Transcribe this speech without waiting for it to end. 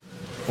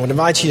I would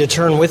invite you to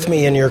turn with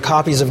me in your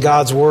copies of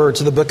God's Word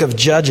to the book of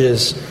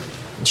Judges,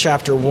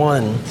 chapter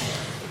 1.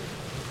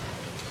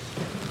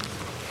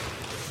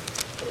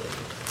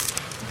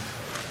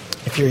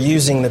 If you're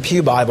using the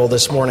Pew Bible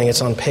this morning,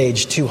 it's on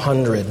page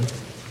 200.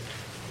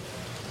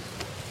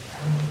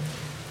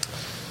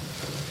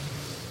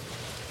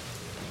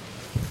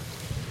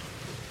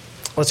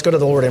 Let's go to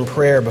the Lord in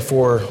prayer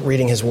before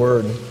reading His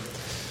Word.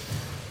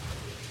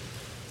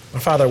 Our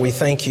Father, we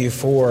thank you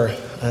for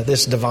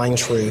this divine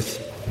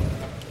truth.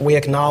 We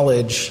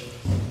acknowledge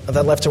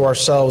that left to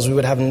ourselves, we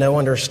would have no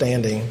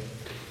understanding.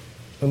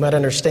 We might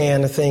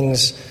understand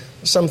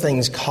some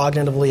things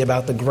cognitively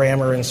about the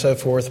grammar and so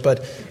forth,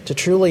 but to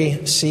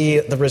truly see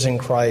the risen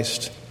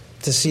Christ,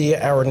 to see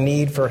our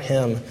need for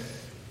Him,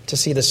 to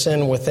see the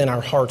sin within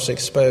our hearts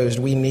exposed,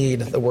 we need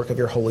the work of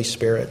your Holy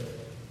Spirit.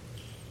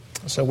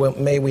 So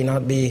may we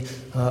not be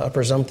a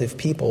presumptive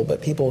people,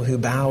 but people who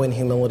bow in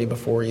humility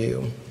before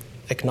you,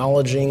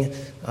 acknowledging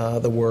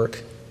the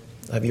work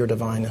of your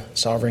divine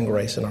sovereign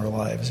grace in our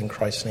lives. In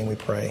Christ's name we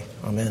pray.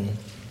 Amen.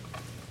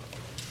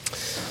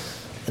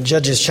 In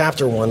Judges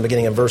chapter 1,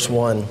 beginning of verse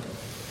 1.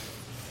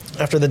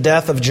 After the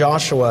death of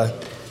Joshua,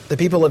 the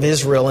people of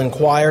Israel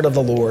inquired of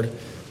the Lord,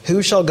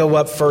 "Who shall go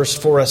up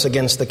first for us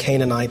against the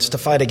Canaanites to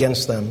fight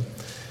against them?"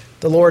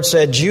 The Lord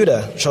said,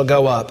 "Judah shall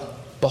go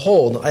up.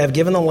 Behold, I have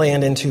given the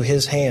land into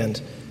his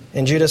hand."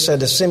 And Judah said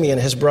to Simeon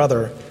his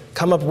brother,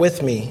 "Come up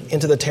with me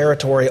into the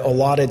territory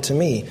allotted to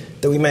me,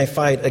 that we may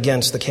fight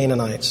against the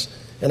Canaanites.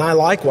 And I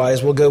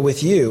likewise will go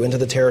with you into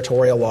the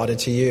territory allotted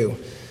to you."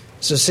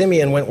 So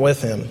Simeon went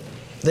with him.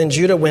 Then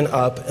Judah went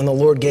up, and the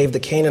Lord gave the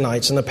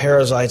Canaanites and the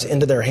Perizzites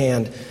into their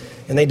hand,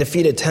 and they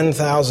defeated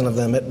 10,000 of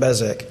them at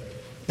Bezek.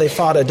 They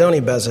fought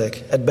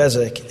Adoni-Bezek at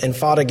Bezek, and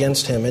fought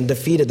against him, and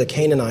defeated the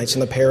Canaanites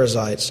and the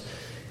Perizzites.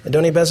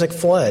 Adoni-Bezek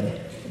fled,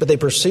 but they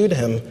pursued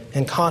him,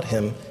 and cut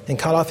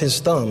off his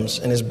thumbs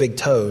and his big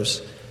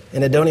toes.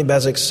 And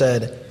Adoni-Bezek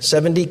said,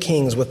 70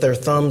 kings with their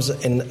thumbs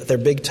and their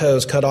big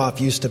toes cut off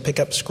used to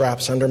pick up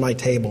scraps under my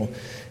table.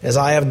 As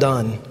I have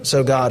done,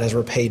 so God has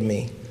repaid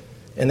me.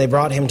 And they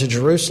brought him to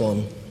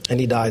Jerusalem, and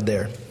he died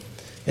there.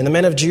 And the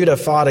men of Judah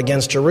fought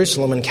against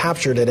Jerusalem and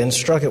captured it and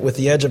struck it with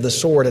the edge of the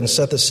sword and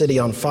set the city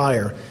on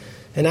fire.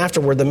 And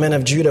afterward the men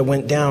of Judah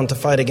went down to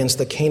fight against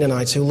the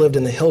Canaanites who lived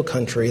in the hill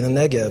country, in the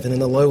Negev, and in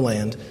the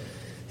lowland.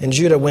 And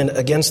Judah went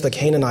against the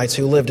Canaanites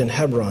who lived in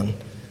Hebron.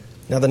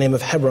 Now the name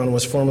of Hebron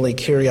was formerly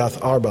Kiriath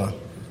Arba,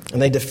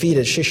 and they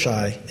defeated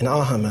Shishai and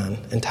Ahiman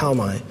and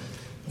Talmai.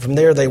 From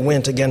there they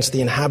went against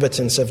the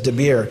inhabitants of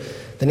Debir.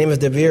 The name of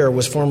Debir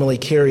was formerly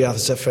Kiriath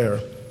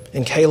Zepher.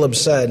 And Caleb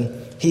said,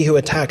 "He who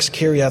attacks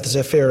Kiriath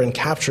Zepher and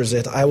captures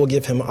it, I will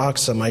give him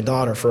Achsah, my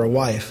daughter, for a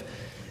wife."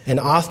 And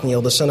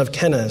Othniel, the son of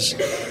Kenaz,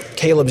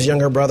 Caleb's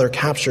younger brother,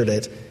 captured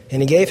it,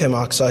 and he gave him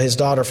Achsah, his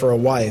daughter, for a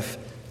wife.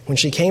 When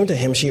she came to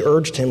him, she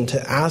urged him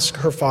to ask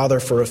her father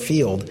for a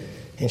field.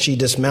 And she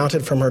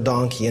dismounted from her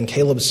donkey, and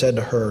Caleb said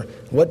to her,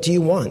 "What do you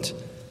want?"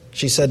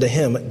 She said to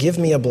him, "Give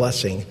me a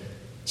blessing.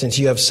 Since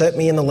you have set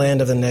me in the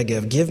land of the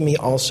Negev, give me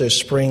also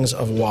springs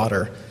of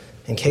water."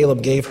 And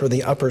Caleb gave her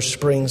the upper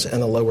springs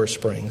and the lower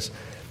springs.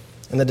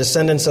 And the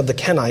descendants of the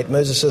Kenite,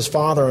 Moses'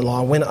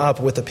 father-in-law, went up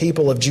with the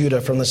people of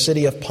Judah from the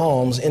city of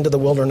palms into the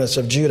wilderness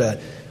of Judah,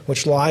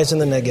 which lies in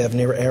the Negev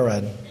near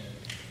Arad.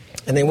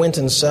 And they went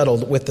and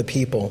settled with the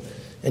people.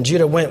 And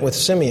Judah went with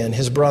Simeon,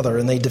 his brother,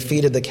 and they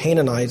defeated the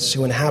Canaanites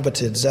who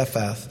inhabited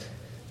Zephath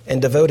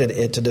and devoted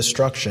it to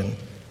destruction.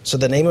 So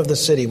the name of the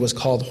city was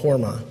called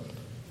Hormah.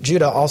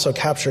 Judah also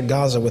captured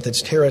Gaza with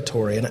its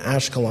territory, and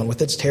Ashkelon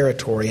with its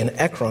territory, and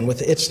Ekron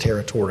with its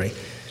territory.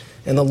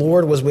 And the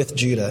Lord was with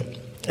Judah,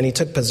 and he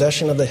took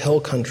possession of the hill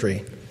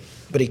country.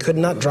 But he could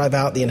not drive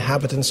out the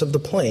inhabitants of the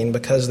plain,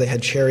 because they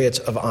had chariots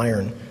of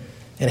iron.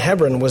 And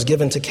Hebron was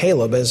given to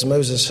Caleb, as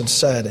Moses had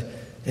said,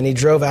 and he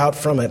drove out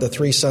from it the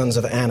 3 sons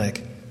of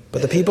Anak.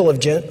 But the people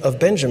of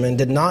Benjamin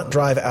did not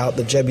drive out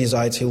the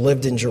Jebusites who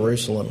lived in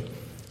Jerusalem.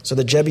 So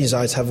the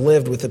Jebusites have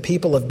lived with the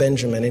people of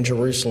Benjamin in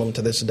Jerusalem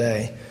to this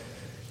day.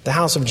 The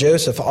house of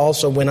Joseph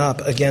also went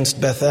up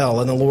against Bethel,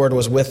 and the Lord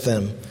was with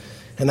them.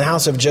 And the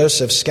house of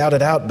Joseph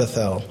scouted out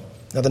Bethel.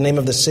 Now the name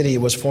of the city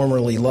was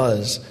formerly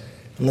Luz.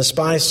 And the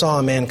spies saw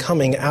a man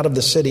coming out of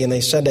the city, and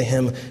they said to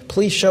him,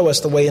 "Please show us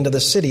the way into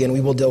the city, and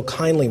we will deal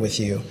kindly with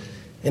you."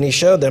 And he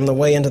showed them the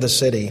way into the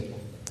city.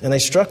 And they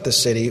struck the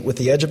city with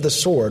the edge of the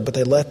sword, but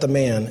they let the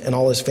man and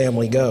all his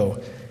family go.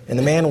 And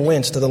the man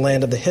went to the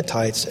land of the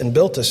Hittites and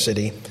built a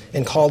city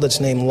and called its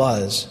name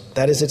Luz.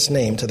 That is its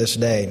name to this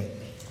day.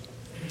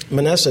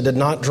 Manasseh did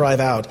not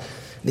drive out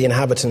the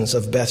inhabitants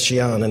of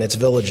Beth-shean and its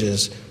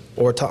villages,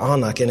 or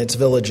Ta'anak and its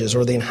villages,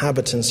 or the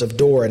inhabitants of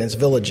Dor and its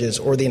villages,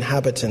 or the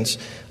inhabitants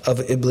of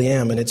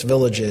Ibleam and its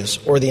villages,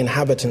 or the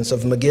inhabitants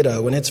of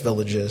Megiddo and its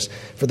villages,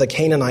 for the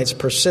Canaanites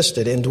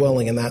persisted in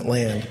dwelling in that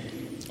land.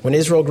 When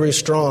Israel grew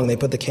strong, they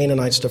put the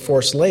Canaanites to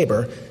forced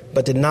labor,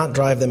 but did not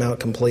drive them out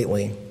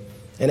completely.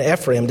 And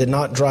Ephraim did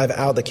not drive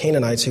out the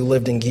Canaanites who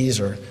lived in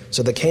Gezer,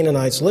 so the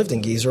Canaanites lived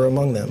in Gezer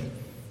among them.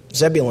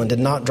 Zebulun did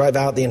not drive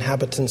out the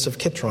inhabitants of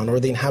Kitron or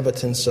the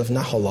inhabitants of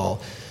Nahalal,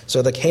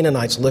 so the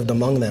Canaanites lived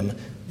among them.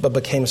 but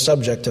became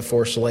subject to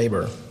forced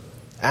labor.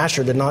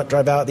 Asher did not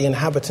drive out the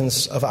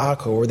inhabitants of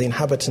Akko, or the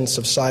inhabitants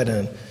of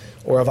Sidon,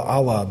 or of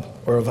Alab,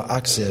 or of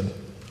Aksib,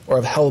 or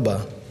of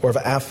Helba, or of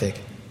Aphik,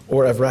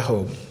 or of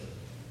Rehob.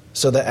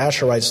 So the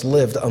Asherites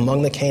lived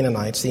among the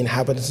Canaanites, the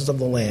inhabitants of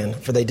the land,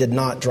 for they did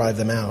not drive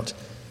them out.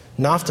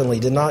 Naphtali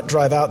did not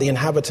drive out the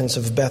inhabitants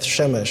of Beth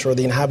Shemesh, or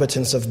the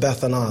inhabitants of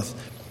Beth Anath.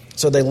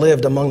 So they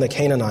lived among the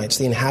Canaanites,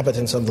 the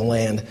inhabitants of the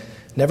land.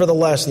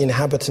 Nevertheless, the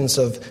inhabitants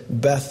of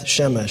Beth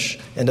Shemesh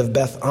and of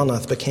Beth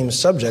Anath became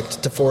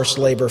subject to forced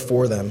labor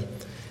for them.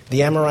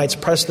 The Amorites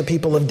pressed the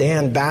people of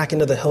Dan back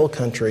into the hill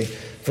country,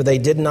 for they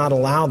did not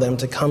allow them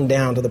to come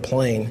down to the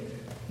plain.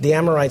 The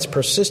Amorites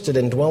persisted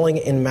in dwelling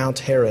in Mount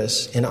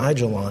Heres, in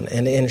Aijalon,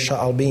 and in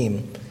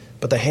Shaalbim.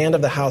 But the hand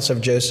of the house of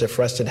Joseph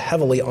rested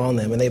heavily on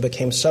them, and they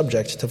became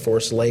subject to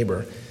forced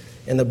labor.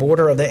 And the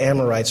border of the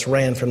Amorites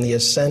ran from the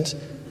ascent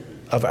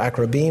of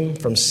Akrabim,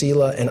 from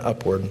Selah and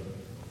upward.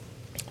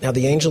 Now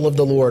the angel of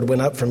the Lord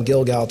went up from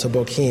Gilgal to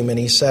Bochim, and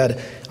he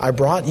said, I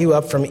brought you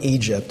up from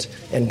Egypt,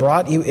 and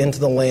brought you into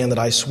the land that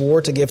I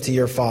swore to give to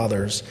your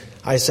fathers.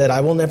 I said,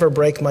 I will never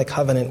break my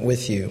covenant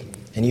with you,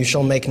 and you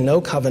shall make no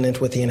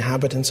covenant with the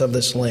inhabitants of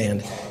this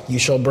land. You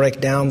shall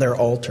break down their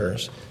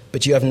altars,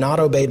 but you have not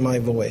obeyed my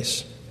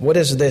voice. What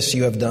is this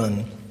you have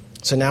done?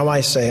 So now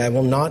I say, I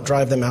will not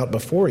drive them out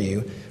before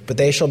you, but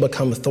they shall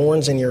become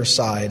thorns in your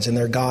sides, and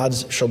their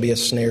gods shall be a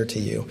snare to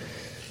you.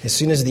 As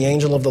soon as the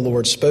angel of the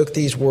Lord spoke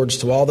these words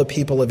to all the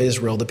people of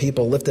Israel, the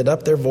people lifted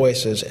up their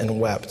voices and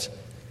wept.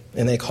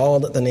 And they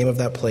called the name of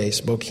that place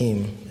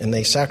Bochim, and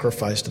they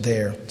sacrificed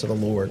there to the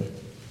Lord.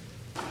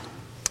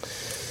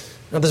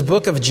 Now, this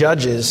book of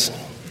Judges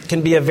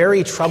can be a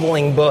very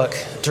troubling book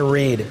to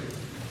read.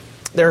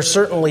 There are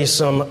certainly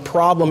some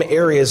problem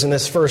areas in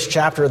this first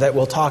chapter that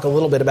we'll talk a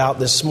little bit about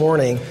this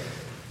morning.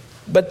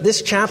 But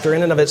this chapter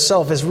in and of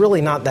itself is really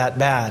not that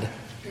bad.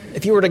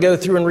 If you were to go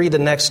through and read the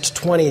next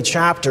 20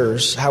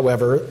 chapters,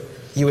 however,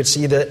 you would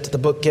see that the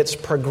book gets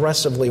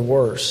progressively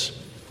worse.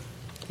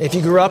 If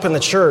you grew up in the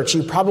church,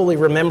 you probably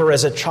remember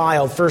as a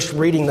child first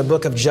reading the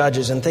book of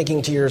Judges and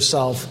thinking to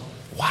yourself,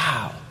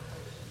 wow,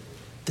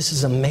 this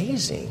is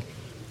amazing.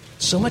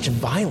 So much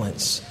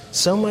violence,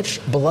 so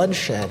much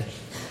bloodshed.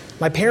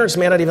 My parents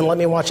may not even let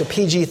me watch a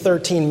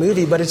PG-13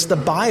 movie, but it's the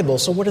Bible,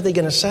 so what are they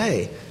going to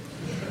say?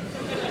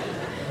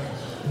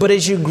 But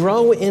as you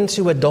grow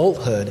into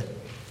adulthood,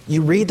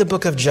 you read the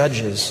book of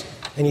Judges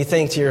and you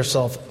think to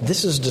yourself,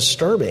 this is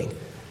disturbing.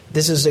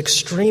 This is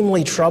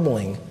extremely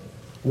troubling.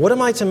 What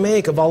am I to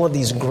make of all of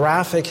these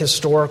graphic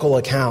historical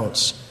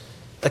accounts?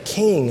 A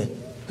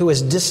king who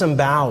is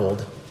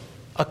disemboweled,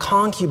 a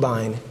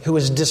concubine who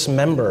is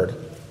dismembered,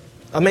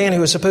 a man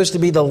who is supposed to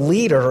be the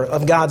leader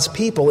of God's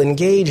people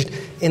engaged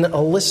in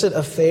illicit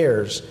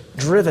affairs,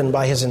 driven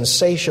by his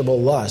insatiable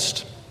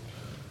lust.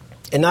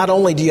 And not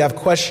only do you have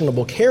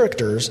questionable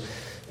characters,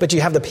 but you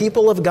have the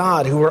people of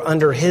God who are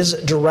under his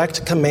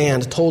direct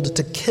command told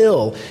to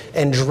kill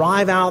and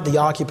drive out the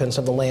occupants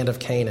of the land of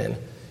Canaan,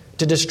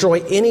 to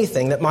destroy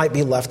anything that might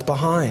be left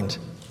behind.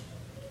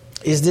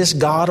 Is this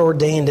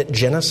God-ordained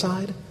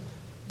genocide?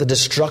 The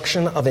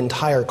destruction of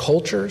entire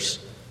cultures?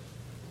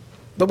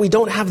 But we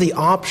don't have the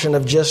option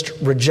of just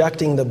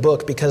rejecting the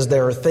book because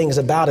there are things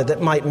about it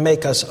that might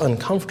make us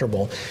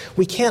uncomfortable.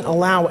 We can't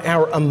allow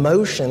our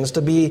emotions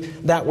to be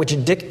that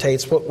which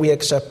dictates what we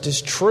accept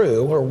as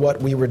true or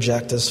what we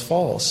reject as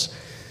false.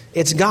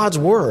 It's God's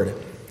word,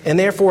 and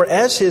therefore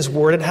as his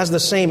word, it has the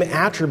same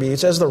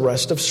attributes as the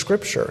rest of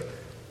Scripture.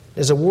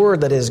 It is a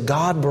word that is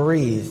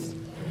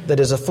God-breathed, that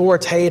is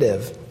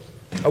authoritative,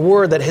 a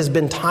word that has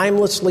been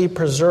timelessly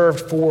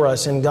preserved for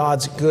us in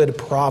God's good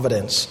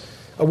providence.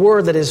 A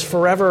word that is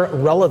forever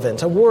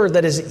relevant, a word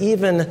that is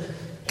even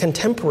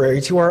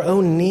contemporary to our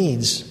own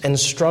needs and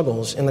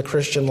struggles in the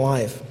Christian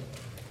life.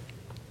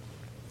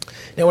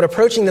 Now, when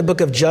approaching the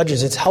book of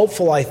Judges, it's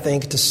helpful, I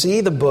think, to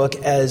see the book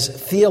as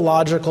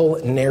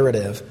theological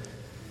narrative.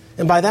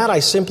 And by that, I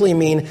simply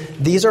mean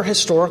these are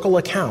historical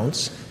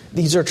accounts.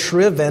 These are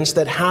true events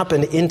that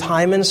happened in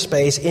time and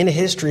space in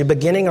history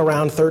beginning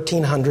around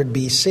 1300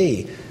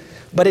 BC.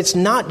 But it's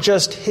not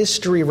just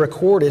history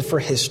recorded for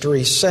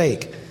history's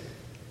sake.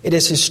 It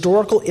is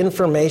historical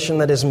information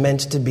that is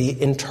meant to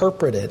be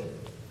interpreted.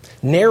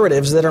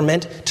 Narratives that are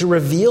meant to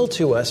reveal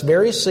to us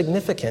very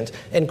significant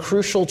and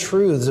crucial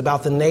truths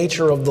about the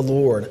nature of the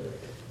Lord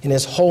in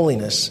his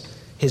holiness,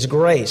 his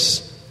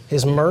grace,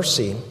 his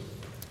mercy,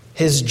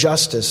 his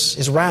justice,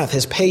 his wrath,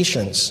 his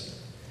patience.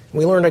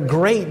 We learn a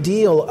great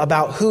deal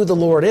about who the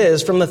Lord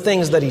is from the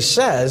things that he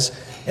says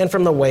and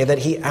from the way that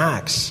he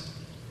acts.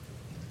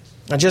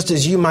 Now, just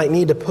as you might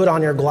need to put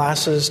on your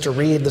glasses to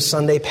read the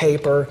Sunday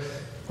paper,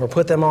 or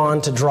put them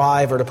on to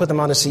drive, or to put them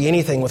on to see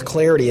anything with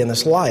clarity in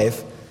this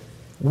life,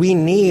 we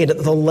need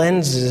the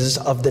lenses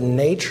of the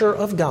nature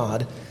of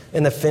God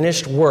and the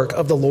finished work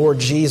of the Lord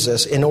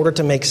Jesus in order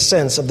to make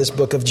sense of this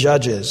book of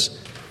Judges.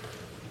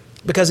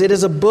 Because it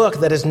is a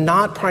book that is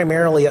not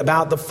primarily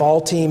about the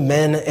faulty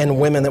men and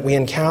women that we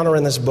encounter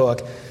in this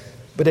book,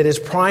 but it is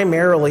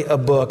primarily a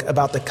book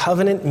about the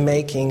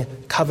covenant-making,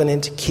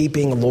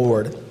 covenant-keeping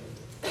Lord,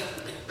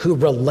 who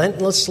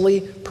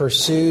relentlessly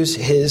pursues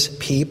his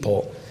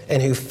people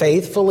and who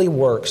faithfully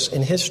works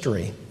in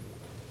history.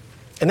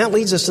 And that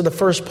leads us to the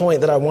first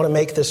point that I want to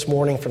make this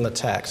morning from the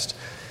text,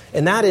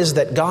 and that is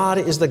that God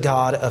is the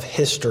God of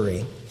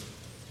history.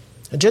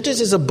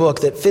 Judges is a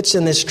book that fits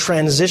in this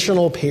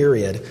transitional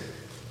period,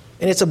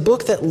 and it's a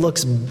book that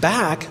looks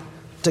back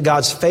to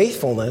God's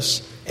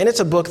faithfulness, and it's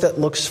a book that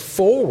looks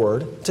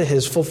forward to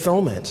his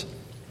fulfillment.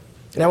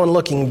 Now, in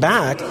looking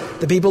back,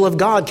 the people of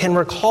God can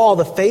recall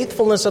the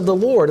faithfulness of the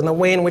Lord and the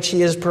way in which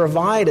he has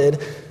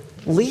provided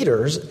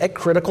leaders at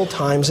critical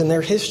times in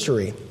their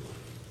history.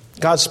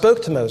 God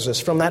spoke to Moses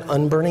from that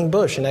unburning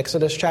bush in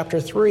Exodus chapter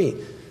 3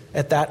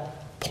 at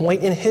that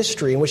point in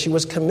history in which he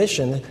was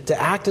commissioned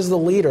to act as the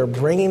leader,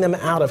 bringing them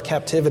out of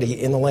captivity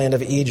in the land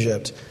of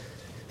Egypt.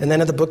 And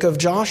then at the book of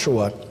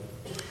Joshua,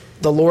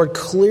 the Lord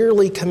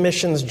clearly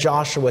commissions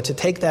Joshua to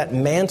take that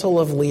mantle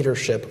of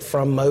leadership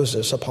from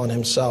Moses upon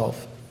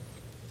himself.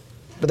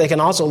 But they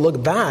can also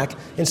look back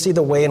and see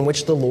the way in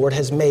which the Lord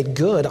has made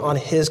good on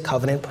his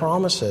covenant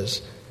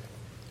promises.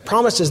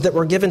 Promises that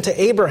were given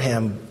to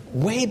Abraham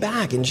way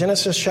back in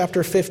Genesis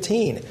chapter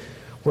 15,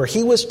 where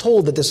he was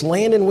told that this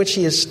land in which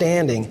he is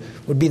standing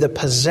would be the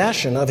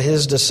possession of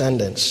his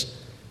descendants.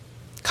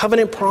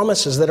 Covenant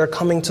promises that are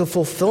coming to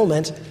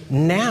fulfillment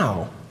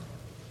now,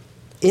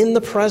 in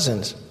the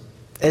present,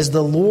 as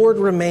the Lord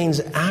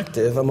remains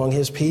active among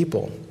his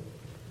people.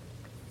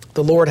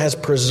 The Lord has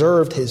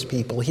preserved his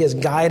people. He has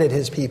guided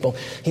his people.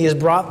 He has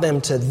brought them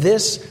to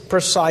this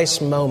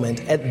precise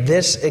moment at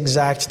this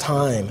exact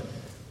time.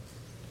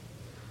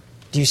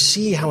 Do you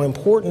see how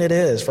important it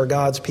is for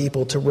God's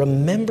people to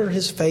remember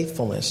his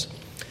faithfulness,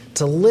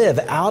 to live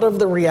out of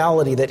the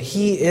reality that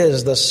he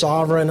is the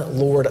sovereign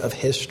Lord of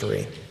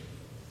history?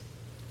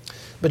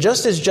 But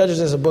just as Judges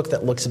is a book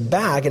that looks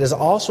back, it is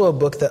also a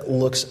book that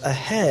looks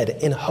ahead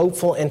in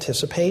hopeful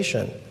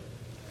anticipation.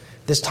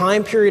 This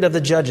time period of the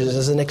Judges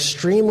is an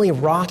extremely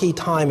rocky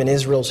time in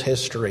Israel's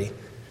history.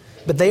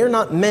 But they are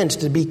not meant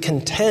to be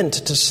content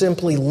to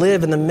simply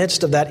live in the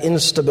midst of that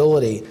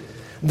instability.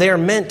 They are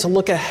meant to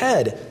look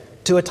ahead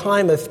to a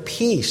time of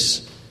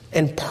peace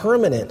and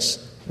permanence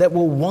that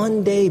will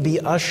one day be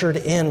ushered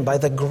in by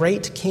the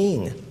great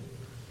King.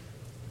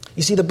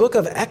 You see, the book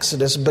of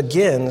Exodus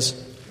begins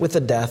with the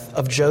death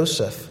of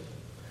Joseph.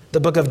 The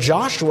book of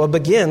Joshua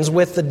begins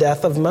with the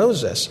death of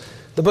Moses.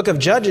 The book of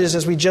Judges,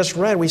 as we just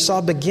read, we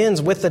saw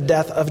begins with the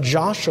death of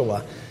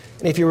Joshua.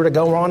 And if you were to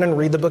go on and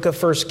read the book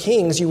of 1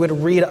 Kings, you would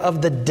read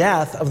of the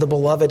death of the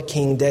beloved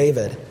King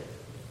David.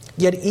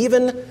 Yet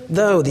even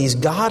though these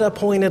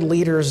God-appointed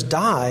leaders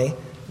die,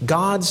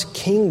 God's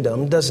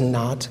kingdom does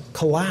not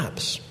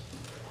collapse.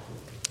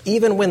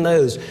 Even when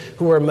those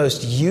who are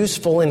most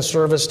useful in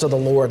service to the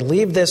Lord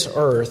leave this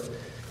earth,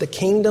 the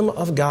kingdom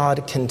of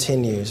God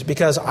continues,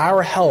 because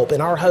our help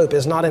and our hope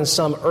is not in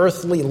some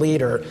earthly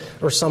leader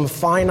or some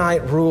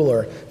finite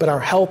ruler, but our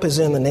help is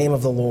in the name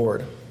of the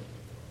Lord.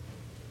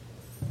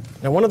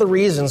 Now, one of the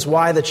reasons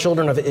why the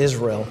children of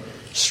Israel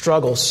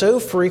struggle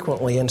so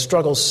frequently and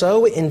struggle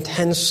so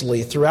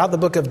intensely throughout the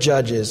book of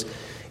Judges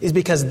is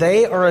because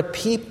they are a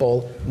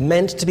people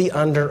meant to be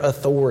under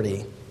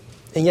authority.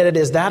 And yet it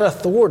is that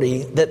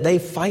authority that they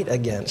fight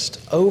against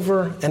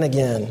over and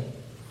again.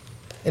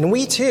 And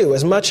we too,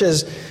 as much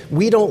as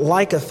we don't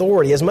like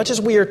authority, as much as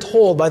we are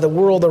told by the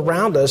world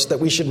around us that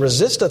we should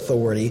resist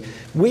authority,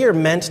 we are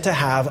meant to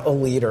have a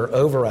leader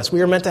over us.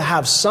 We are meant to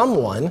have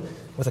someone,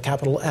 with a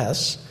capital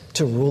S,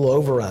 to rule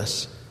over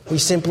us. We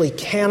simply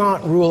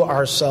cannot rule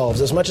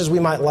ourselves, as much as we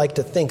might like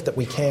to think that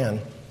we can.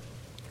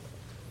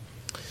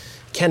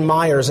 Ken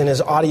Myers, in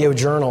his audio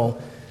journal,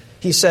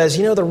 he says,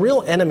 the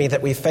real enemy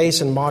that we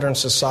face in modern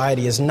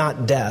society is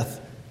not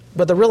death,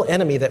 but the real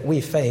enemy that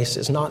we face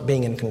is not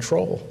being in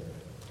control.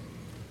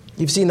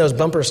 You've seen those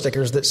bumper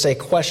stickers that say,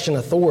 question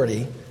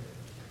authority.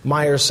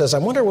 Myers says, I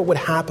wonder what would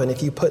happen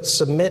if you put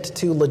submit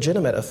to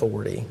legitimate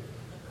authority.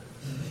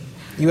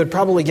 You would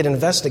probably get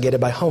investigated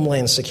by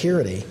Homeland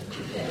Security.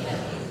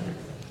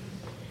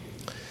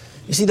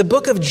 You see, the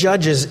book of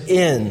Judges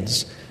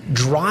ends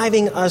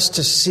driving us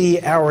to see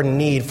our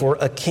need for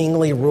a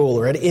kingly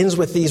ruler. It ends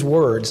with these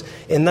words,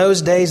 in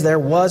those days there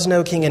was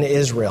no king in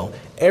Israel.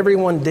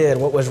 Everyone did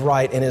what was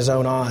right in his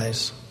own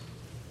eyes.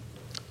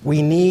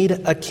 We need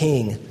a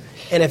king.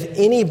 And if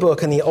any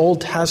book in the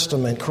Old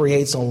Testament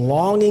creates a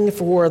longing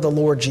for the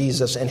Lord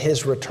Jesus and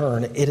his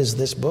return, it is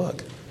this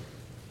book.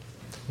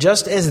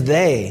 Just as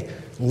they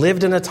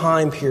lived in a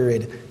time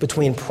period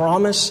between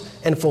promise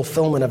and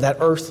fulfillment of that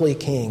earthly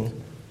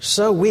king,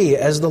 so we,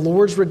 as the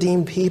Lord's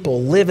redeemed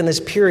people, live in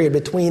this period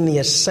between the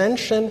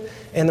ascension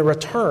and the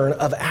return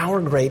of our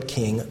great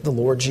King, the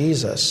Lord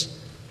Jesus.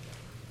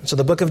 So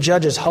the book of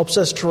Judges helps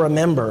us to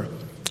remember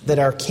that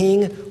our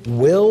King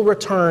will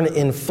return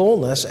in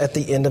fullness at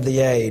the end of the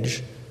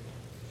age.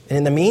 And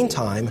in the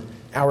meantime,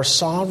 our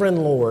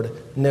sovereign Lord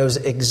knows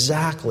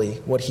exactly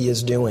what he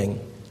is doing.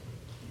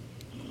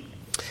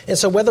 And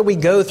so whether we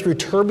go through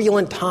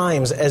turbulent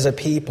times as a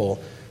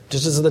people,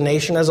 just as the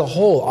nation as a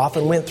whole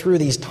often went through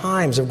these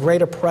times of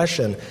great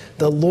oppression,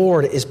 the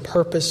Lord is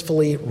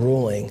purposefully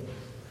ruling.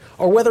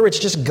 or whether it's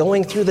just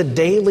going through the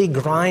daily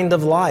grind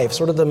of life,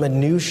 sort of the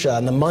minutia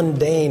and the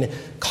mundane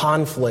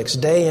conflicts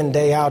day in,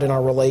 day out in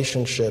our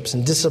relationships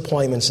and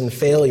disappointments and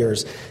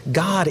failures,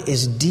 God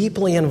is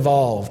deeply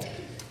involved.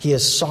 He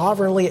is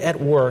sovereignly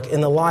at work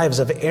in the lives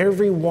of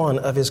every one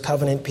of his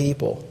covenant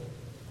people,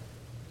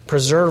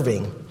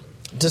 preserving,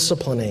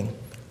 disciplining,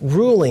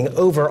 ruling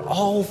over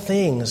all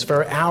things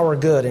for our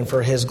good and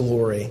for his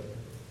glory.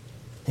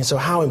 And so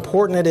how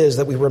important it is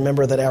that we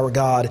remember that our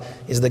God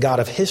is the God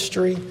of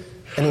history,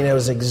 and he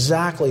knows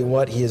exactly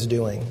what he is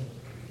doing.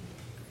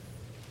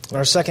 And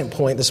our second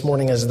point this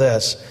morning is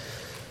this.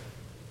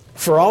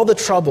 For all the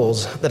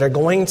troubles that are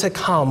going to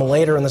come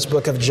later in this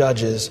book of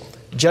Judges,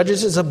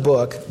 Judges is a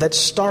book that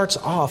starts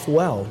off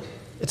well.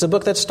 It's a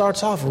book that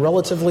starts off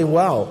relatively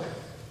well.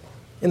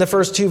 In the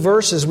first 2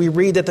 verses, we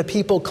read that the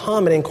people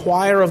come and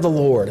inquire of the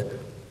Lord.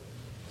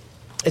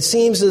 It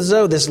seems as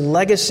though this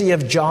legacy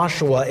of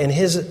Joshua and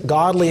his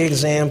godly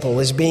example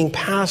is being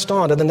passed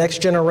on to the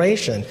next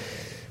generation.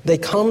 They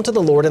come to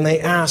the Lord and they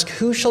ask,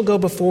 who shall go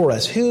before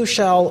us? Who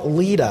shall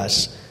lead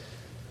us?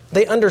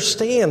 They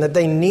understand that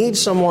they need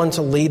someone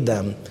to lead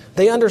them.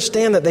 They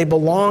understand that they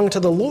belong to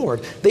the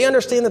Lord. They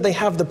understand that they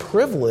have the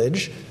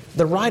privilege,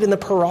 the right and the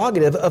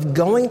prerogative of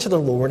going to the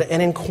Lord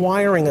and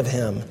inquiring of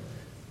him.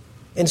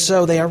 And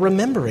so they are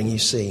remembering, you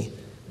see.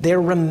 They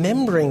are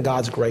remembering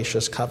God's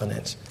gracious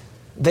covenant.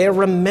 They are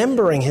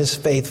remembering his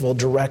faithful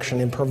direction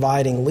in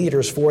providing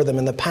leaders for them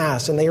in the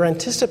past, and they are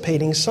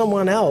anticipating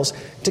someone else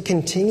to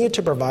continue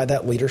to provide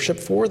that leadership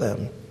for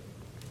them.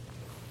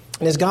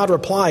 And as God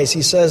replies,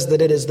 he says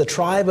that it is the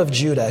tribe of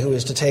Judah who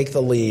is to take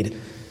the lead.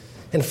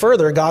 And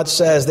further, God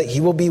says that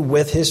he will be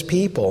with his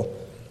people.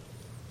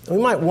 We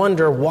might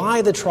wonder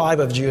why the tribe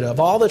of Judah, of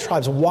all the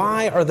tribes,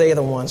 why are they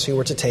the ones who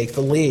were to take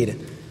the lead?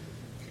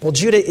 Well,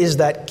 Judah is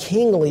that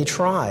kingly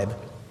tribe.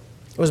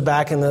 It was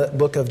back in the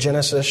book of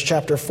Genesis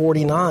chapter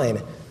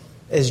 49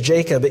 as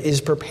Jacob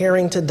is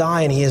preparing to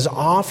die and he is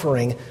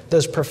offering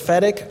those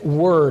prophetic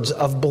words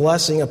of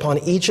blessing upon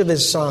each of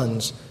his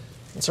sons.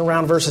 It's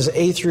around verses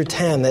 8 through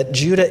 10 that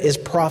Judah is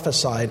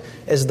prophesied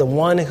as the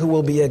one who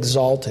will be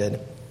exalted.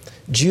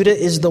 Judah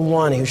is the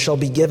one who shall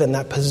be given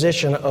that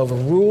position of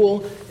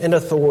rule and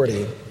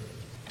authority.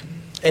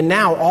 And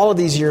now, all of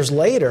these years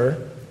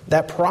later,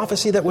 that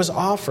prophecy that was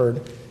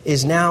offered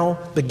is now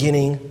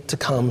beginning to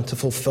come to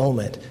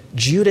fulfillment.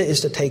 Judah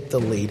is to take the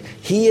lead.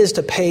 He is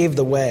to pave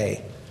the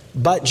way.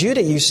 But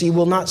Judah, you see,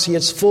 will not see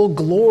its full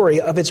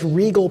glory of its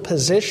regal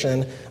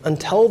position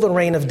until the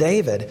reign of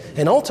David,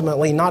 and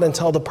ultimately not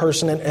until the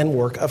person and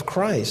work of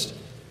Christ.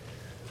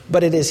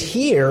 But it is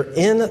here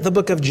in the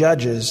book of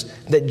Judges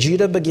that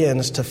Judah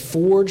begins to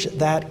forge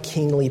that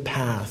kingly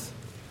path.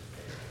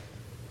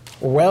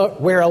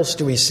 Where else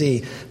do we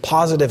see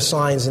positive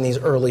signs in these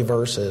early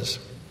verses?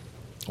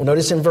 Well,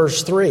 notice in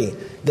verse 3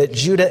 that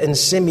Judah and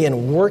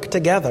Simeon work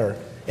together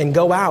and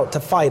go out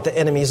to fight the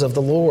enemies of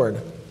the Lord.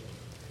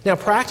 Now,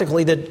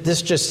 practically,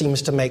 this just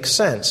seems to make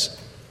sense.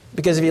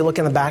 Because if you look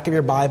in the back of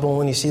your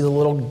Bible and you see the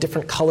little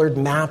different colored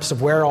maps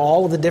of where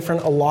all of the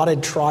different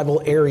allotted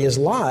tribal areas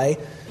lie,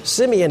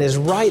 Simeon is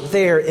right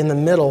there in the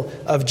middle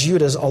of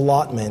Judah's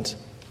allotment.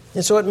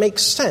 And so it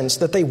makes sense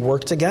that they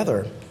work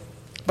together.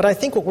 But I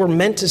think what we're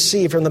meant to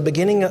see from the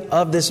beginning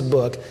of this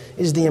book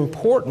is the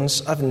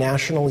importance of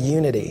national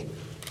unity.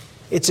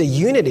 It's a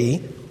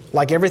unity,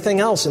 like everything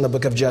else in the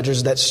book of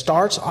Judges, that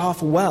starts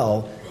off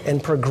well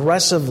and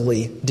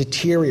progressively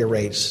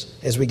deteriorates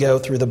as we go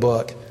through the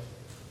book.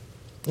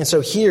 And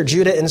so here,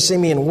 Judah and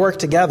Simeon work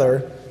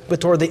together,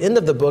 but toward the end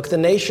of the book, the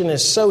nation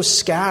is so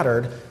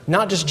scattered,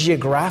 not just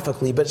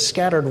geographically, but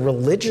scattered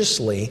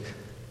religiously,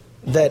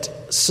 that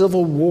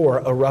civil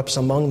war erupts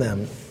among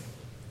them.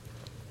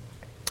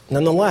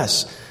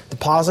 Nonetheless, the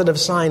positive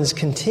signs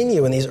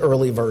continue in these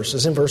early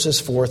verses, in verses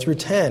 4 through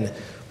 10.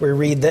 We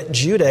read that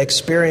Judah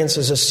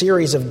experiences a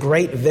series of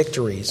great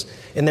victories,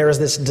 and there is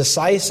this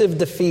decisive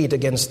defeat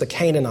against the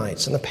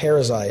Canaanites and the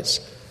Perizzites.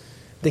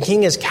 The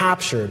king is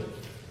captured,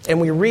 and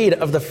we read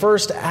of the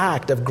first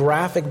act of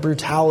graphic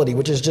brutality,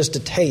 which is just a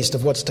taste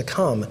of what's to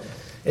come,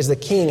 as the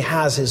king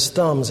has his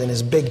thumbs and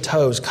his big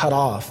toes cut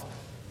off.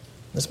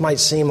 This might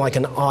seem like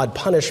an odd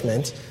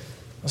punishment.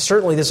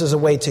 Certainly this is a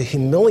way to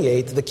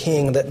humiliate the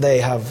king that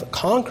they have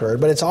conquered,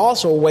 but it's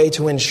also a way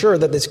to ensure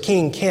that this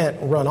king can't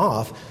run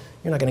off.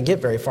 You're not going to get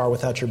very far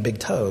without your big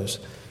toes.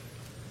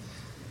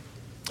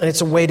 And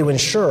it's a way to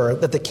ensure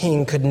that the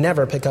king could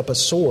never pick up a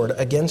sword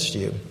against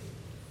you.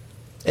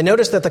 And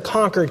notice that the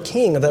conquered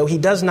king, though he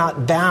does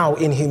not bow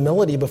in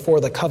humility before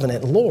the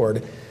covenant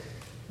Lord,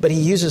 but he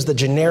uses the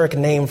generic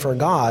name for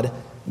God,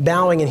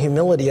 bowing in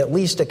humility, at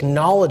least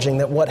acknowledging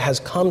that what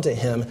has come to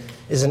him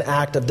is an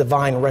act of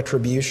divine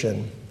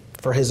retribution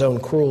for his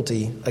own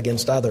cruelty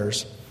against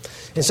others.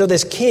 And so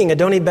this king,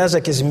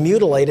 Adoni-Bezek, is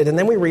mutilated, and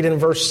then we read in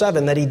verse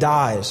 7 that he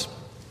dies.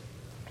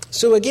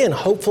 So again,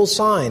 hopeful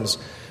signs.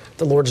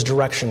 The Lord's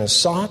direction is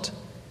sought,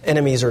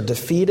 enemies are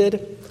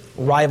defeated,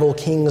 rival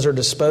kings are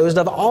disposed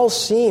of. All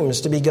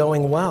seems to be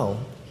going well.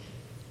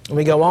 And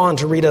we go on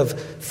to read of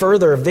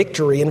further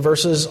victory in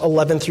verses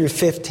 11 through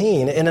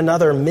 15 in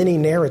another mini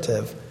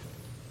narrative.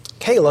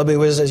 Caleb,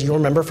 who is, as you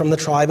remember, from the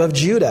tribe of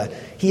Judah,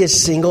 he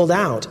is singled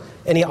out,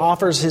 and he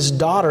offers his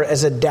daughter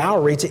as a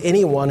dowry to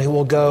anyone who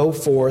will go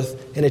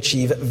forth and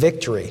achieve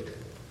victory.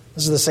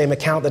 This is the same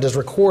account that is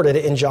recorded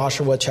in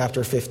Joshua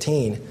chapter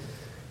 15.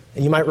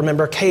 And you might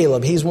remember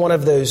Caleb. He's one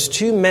of those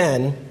two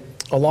men,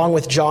 along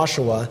with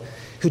Joshua,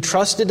 who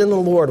trusted in the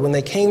Lord when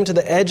they came to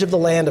the edge of the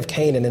land of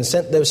Canaan and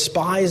sent those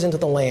spies into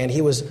the land.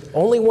 He was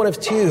only one of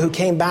two who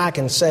came back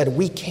and said,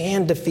 we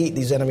can defeat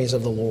these enemies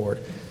of the Lord.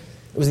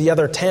 It was the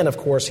other 10, of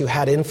course, who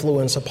had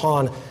influence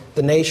upon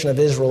the nation of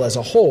Israel as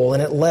a whole,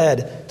 and it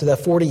led to the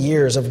 40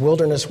 years of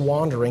wilderness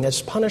wandering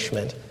as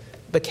punishment.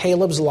 But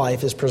Caleb's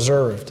life is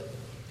preserved.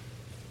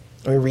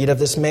 And we read of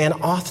this man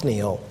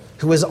Othniel,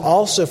 who was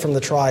also from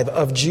the tribe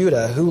of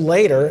Judah, who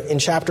later, in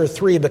chapter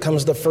 3,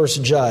 becomes the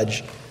first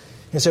judge.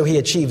 And so he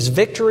achieves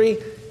victory,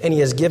 and he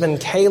has given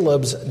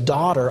Caleb's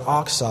daughter,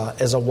 Achsah,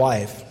 as a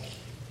wife.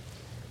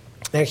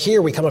 Now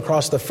here we come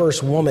across the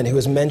first woman who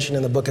is mentioned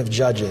in the book of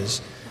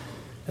Judges.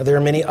 Now, there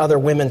are many other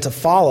women to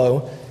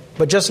follow,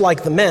 but just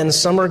like the men,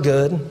 some are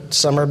good,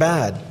 some are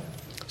bad.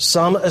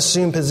 Some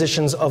assume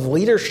positions of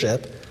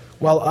leadership,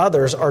 while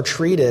others are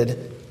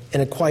treated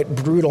in a quite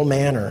brutal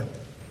manner.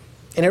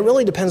 And it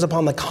really depends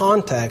upon the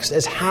context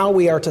as how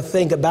we are to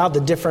think about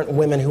the different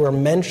women who are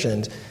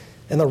mentioned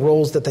and the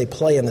roles that they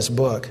play in this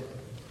book.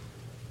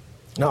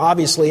 Now,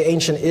 obviously,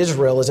 ancient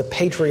Israel is a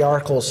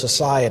patriarchal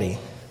society,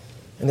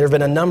 and there have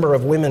been a number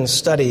of women's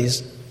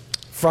studies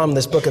from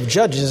this book of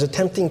Judges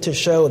attempting to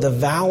show the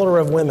valor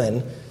of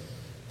women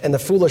and the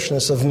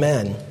foolishness of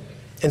men.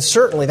 And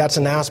certainly that's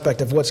an aspect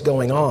of what's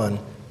going on.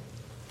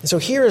 And so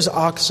here is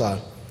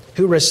Achsah,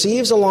 who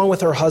receives along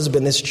with her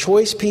husband this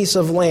choice piece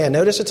of land.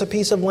 Notice it's a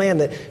piece of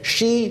land that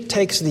she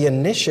takes the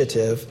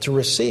initiative to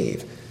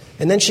receive.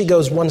 And then she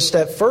goes one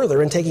step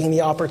further in taking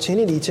the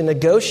opportunity to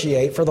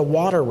negotiate for the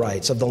water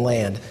rights of the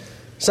land,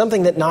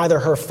 something that neither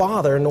her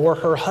father nor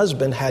her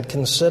husband had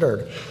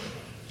considered.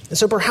 And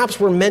so perhaps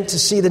we're meant to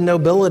see the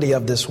nobility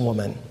of this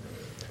woman.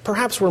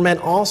 Perhaps we're meant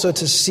also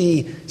to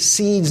see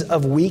seeds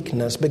of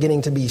weakness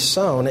beginning to be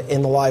sown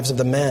in the lives of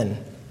the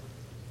men.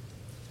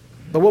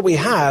 But what we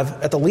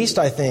have, at the least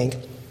I think,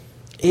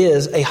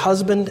 is a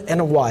husband and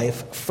a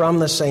wife from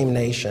the same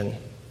nation,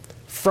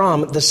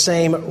 from the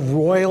same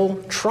royal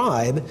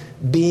tribe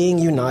being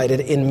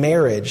united in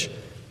marriage.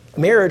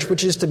 Marriage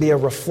which is to be a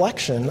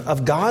reflection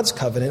of God's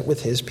covenant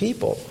with his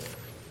people.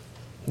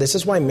 This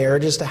is why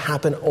marriage is to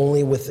happen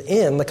only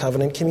within the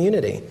covenant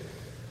community.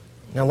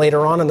 Now,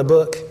 later on in the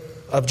book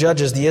of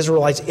Judges, the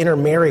Israelites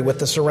intermarry with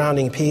the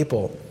surrounding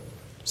people,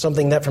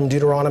 something that from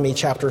Deuteronomy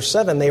chapter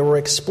 7 they were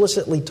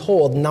explicitly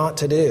told not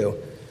to do.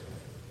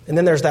 And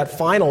then there's that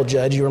final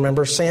judge, you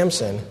remember,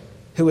 Samson,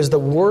 who is the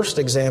worst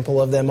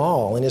example of them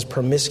all in his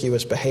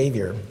promiscuous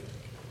behavior.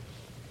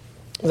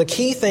 The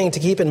key thing to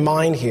keep in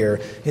mind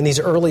here in these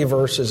early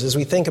verses as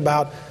we think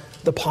about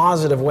the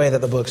positive way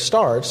that the book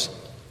starts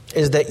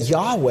is that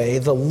Yahweh,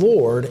 the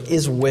Lord,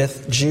 is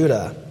with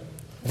Judah.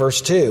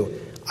 Verse 2,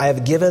 I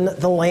have given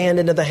the land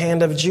into the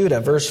hand of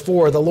Judah. Verse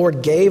 4, the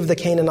Lord gave the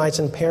Canaanites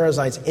and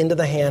Perizzites into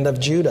the hand of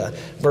Judah.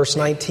 Verse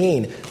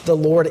 19, the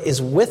Lord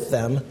is with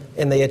them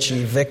and they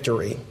achieve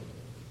victory.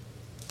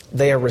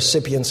 They are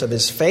recipients of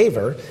his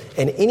favor,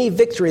 and any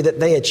victory that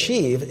they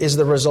achieve is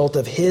the result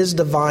of his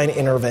divine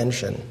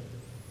intervention.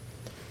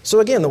 So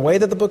again, the way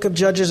that the book of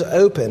Judges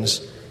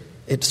opens,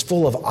 it's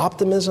full of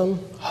optimism,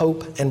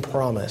 hope, and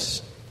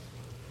promise.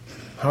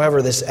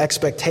 However, this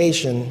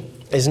expectation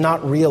is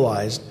not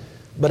realized,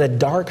 but a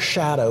dark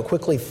shadow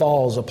quickly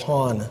falls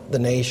upon the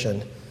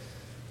nation.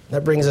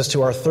 That brings us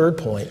to our third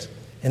point,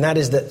 and that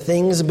is that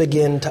things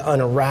begin to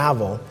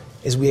unravel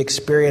as we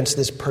experience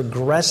this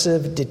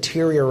progressive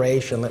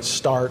deterioration that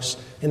starts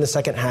in the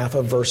second half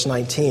of verse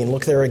 19.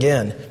 Look there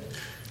again.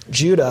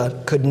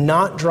 Judah could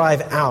not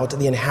drive out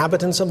the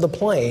inhabitants of the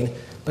plain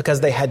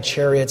because they had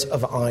chariots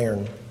of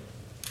iron.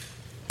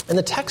 In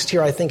the text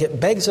here, I think it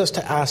begs us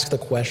to ask the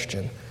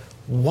question,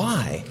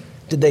 why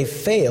did they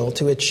fail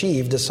to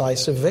achieve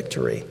decisive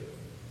victory?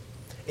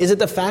 Is it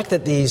the fact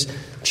that these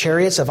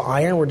chariots of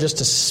iron were just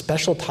a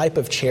special type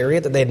of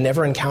chariot that they had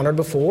never encountered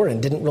before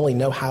and didn't really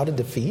know how to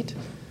defeat?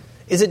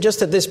 Is it just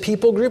that this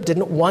people group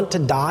didn't want to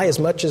die as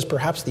much as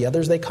perhaps the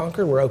others they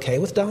conquered were okay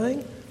with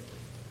dying?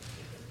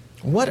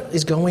 What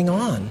is going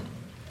on?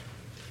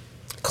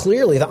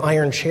 Clearly, the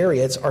iron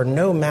chariots are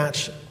no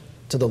match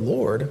to the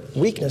Lord.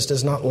 Weakness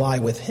does not lie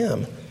with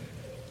him.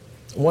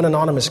 One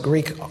anonymous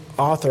Greek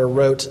author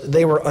wrote,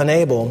 they were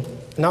unable,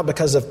 not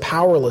because of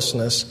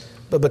powerlessness,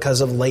 but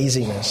because of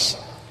laziness.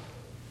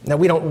 Now,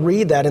 we don't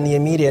read that in the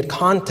immediate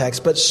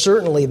context, but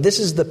certainly this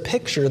is the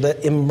picture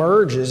that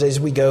emerges as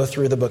we go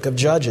through the book of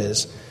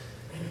Judges.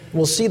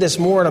 We'll see this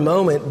more in a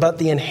moment, but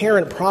the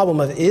inherent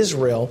problem of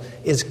Israel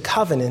is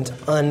covenant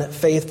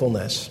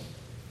unfaithfulness.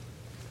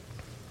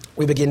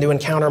 We begin to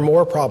encounter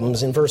more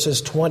problems in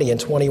verses 20 and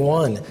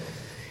 21.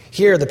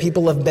 Here, the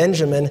people of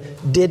Benjamin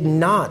did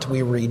not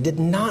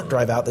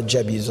drive out the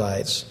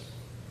Jebusites.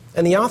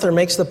 And the author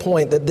makes the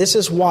point that this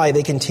is why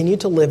they continue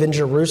to live in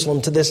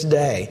Jerusalem to this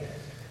day.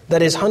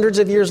 That is, hundreds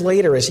of years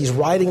later, as he's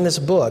writing this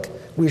book,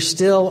 we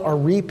still are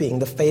reaping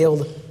the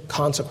failed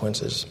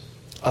consequences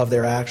of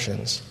their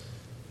actions.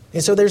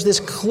 And so there's this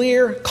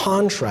clear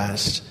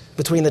contrast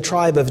between the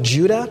tribe of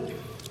Judah,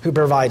 who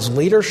provides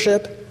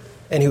leadership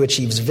and who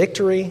achieves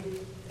victory,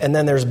 and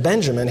then there's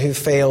Benjamin, who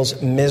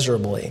fails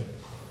miserably.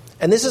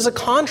 And this is a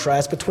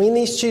contrast between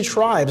these two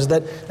tribes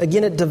that,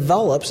 again, it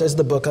develops as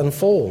the book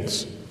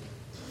unfolds.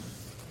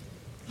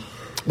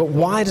 But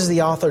why does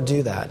the author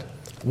do that?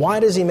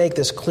 Why does he make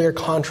this clear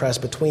contrast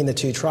between the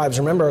two tribes?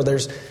 Remember,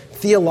 there's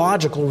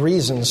theological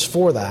reasons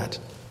for that.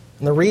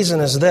 And the reason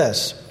is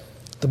this.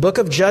 The book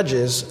of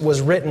Judges was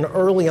written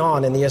early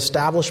on in the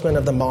establishment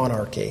of the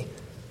monarchy.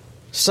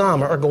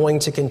 Some are going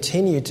to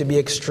continue to be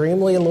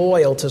extremely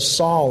loyal to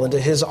Saul and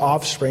to his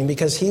offspring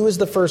because he was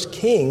the first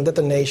king that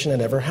the nation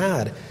had ever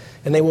had.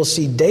 And they will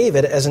see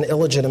David as an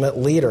illegitimate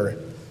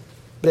leader.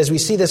 But as we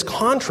see this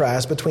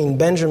contrast between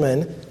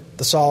Benjamin,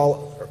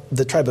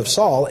 the tribe of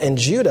Saul, and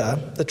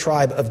Judah, the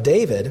tribe of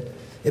David,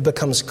 it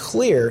becomes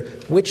clear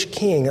which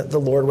king the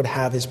Lord would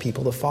have his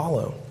people to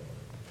follow.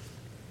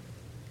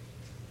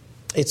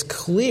 It's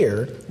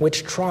clear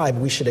which tribe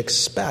we should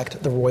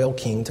expect the royal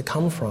king to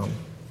come from.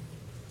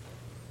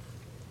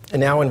 And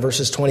now in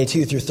verses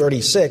 22 through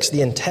 36,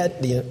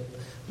 the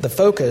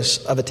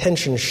focus of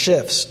attention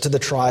shifts to the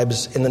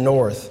tribes in the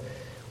north.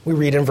 We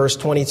read in verse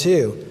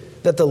 22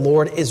 that the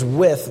Lord is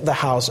with the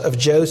house of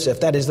Joseph,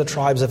 that is the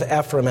tribes of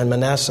Ephraim and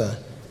Manasseh.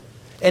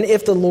 And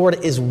if the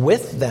Lord is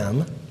with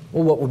them,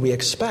 well, what would we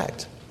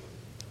expect?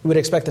 We would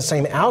expect the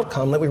same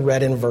outcome that we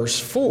read in verse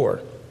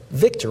 4,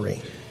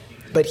 victory.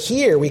 But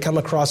here we come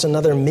across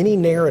another mini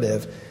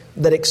narrative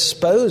that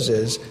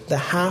exposes the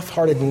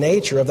half-hearted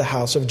nature of the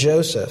house of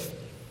Joseph.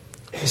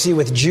 You see,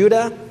 with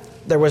Judah,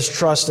 there was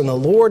trust in the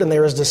Lord and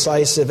there is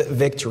decisive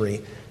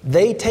victory.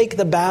 They take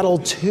the battle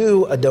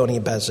to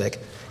Adoni-Bezek.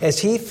 As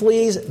he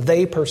flees,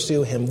 they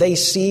pursue him. They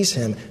seize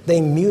him.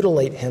 They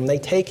mutilate him. They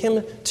take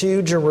him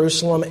to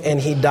Jerusalem and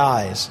he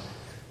dies.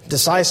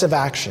 Decisive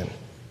action,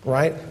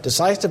 right?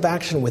 Decisive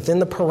action within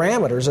the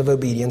parameters of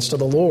obedience to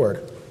the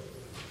Lord.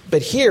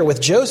 But here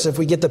with Joseph,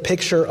 we get the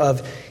picture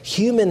of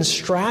human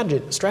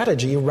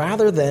strategy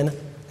rather than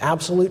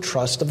absolute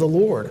trust of the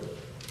Lord.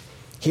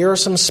 Here are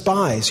some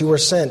spies who were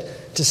sent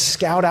to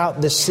scout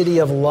out the city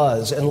of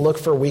Luz and look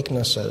for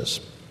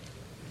weaknesses.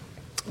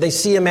 They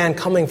see a man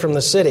coming from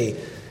the city.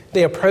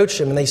 They approach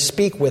him and they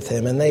speak with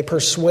him and they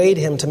persuade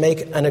him to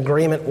make an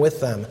agreement with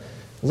them,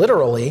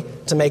 literally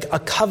to make a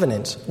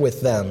covenant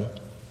with them.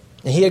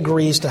 And he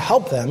agrees to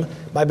help them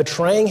by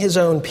betraying his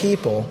own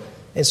people,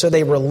 and so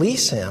they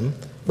release him.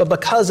 But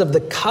because of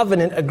the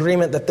covenant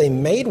agreement that they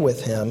made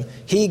with him,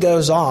 he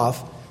goes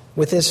off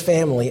with his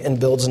family and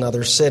builds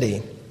another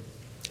city.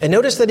 And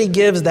notice that he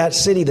gives that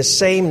city the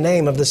same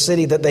name of the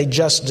city that they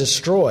just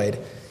destroyed.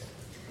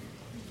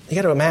 You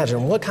got to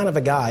imagine, what kind of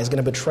a guy is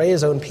going to betray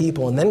his own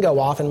people and then go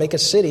off and make a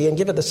city and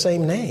give it the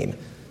same name?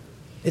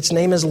 Its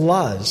name is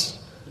Luz.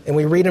 And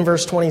we read in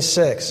verse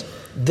 26,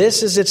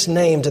 this is its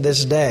name to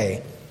this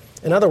day.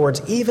 In other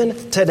words,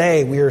 even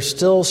today we are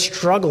still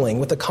struggling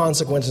with the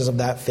consequences of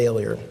that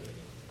failure.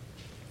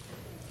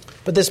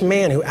 But this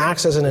man who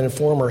acts as an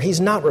informer,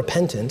 he's not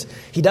repentant.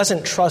 He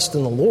doesn't trust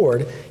in the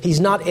Lord. He's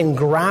not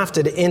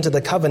engrafted into the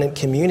covenant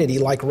community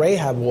like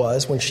Rahab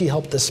was when she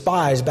helped the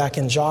spies back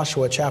in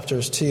Joshua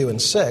chapters 2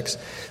 and 6.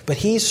 But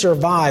he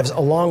survives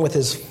along with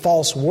his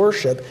false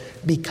worship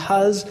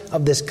because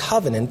of this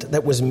covenant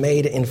that was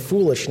made in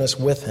foolishness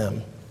with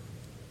him.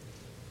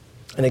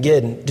 And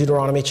again,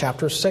 Deuteronomy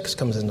chapter 6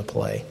 comes into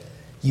play.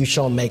 You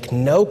shall make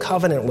no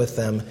covenant with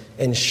them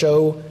and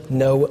show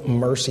no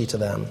mercy to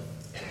them.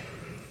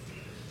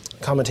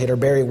 Commentator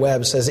Barry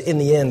Webb says, in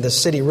the end, the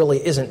city really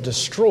isn't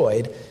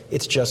destroyed,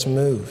 it's just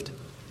moved.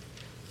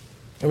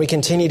 And we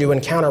continue to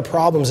encounter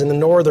problems in the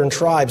northern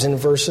tribes in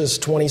verses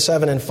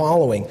 27 and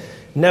following.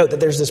 Note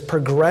that there's this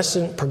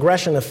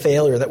progression of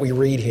failure that we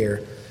read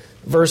here.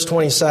 Verse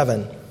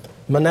 27,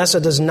 Manasseh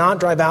does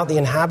not drive out the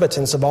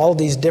inhabitants of all of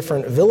these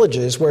different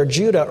villages where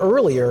Judah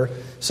earlier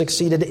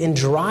succeeded in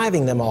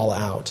driving them all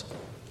out,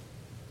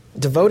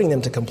 devoting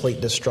them to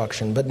complete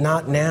destruction, but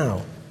not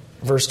now.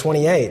 Verse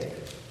 28,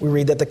 we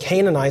read that the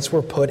Canaanites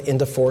were put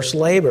into forced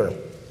labor.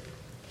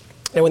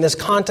 Now, in this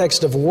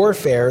context of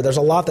warfare, there's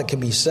a lot that could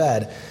be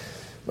said.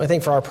 I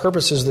think for our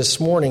purposes this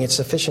morning, it's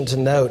sufficient to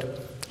note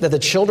that the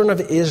children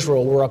of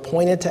Israel were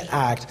appointed to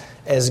act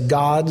as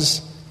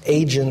God's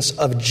agents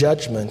of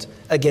judgment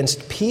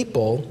against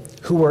people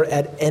who were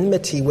at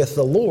enmity with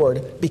the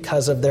Lord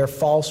because of their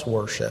false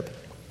worship.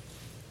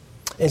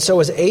 And so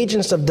as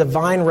agents of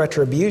divine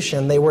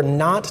retribution, they were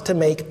not to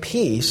make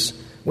peace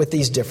with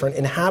these different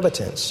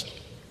inhabitants.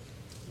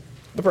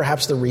 But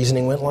perhaps the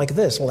reasoning went like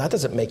this. Well, that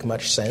doesn't make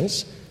much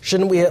sense.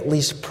 Shouldn't we at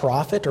least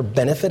profit or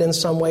benefit in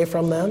some way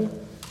from them?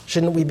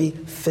 Shouldn't we be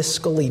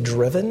fiscally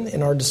driven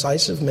in our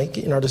decision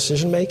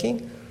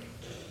making?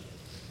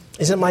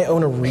 Isn't my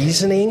own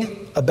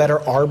reasoning a better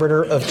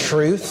arbiter of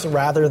truth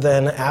rather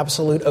than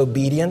absolute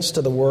obedience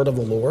to the word of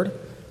the Lord?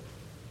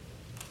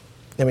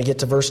 Then we get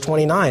to verse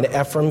 29.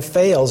 Ephraim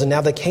fails, and now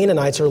the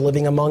Canaanites are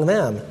living among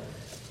them.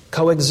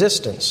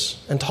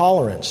 coexistence and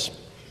tolerance.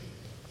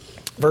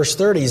 Verse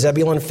 30,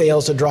 Zebulun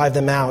fails to drive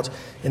them out,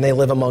 and they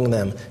live among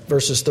them.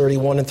 Verses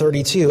 31 and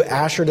 32,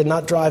 Asher did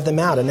not drive them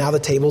out, and now the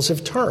tables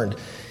have turned.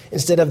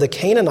 Instead of the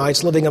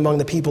Canaanites living among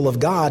the people of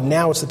God,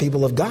 now it's the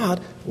people of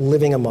God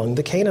living among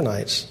the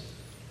Canaanites.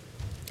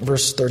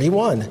 Verse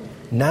 31,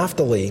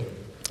 Naphtali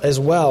as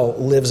well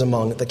lives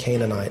among the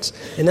Canaanites.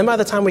 And then by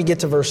the time we get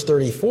to verse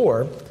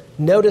 34,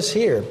 notice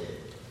here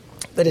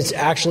that it's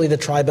actually the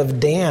tribe of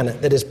Dan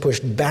that is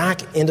pushed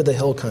back into the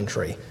hill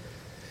country.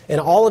 And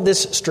all of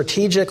this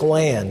strategic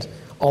land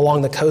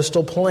along the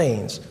coastal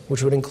plains,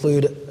 which would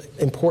include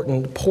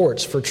important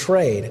ports for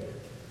trade,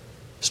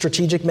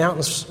 strategic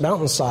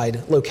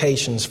mountainside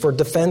locations for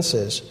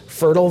defenses,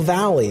 fertile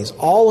valleys,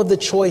 all of the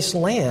choice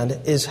land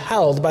is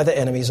held by the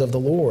enemies of the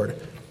Lord.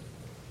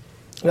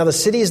 Now, the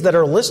cities that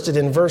are listed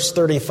in verse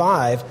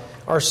 35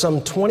 are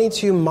some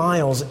 22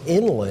 miles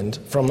inland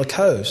from the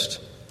coast.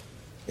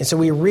 And so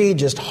we read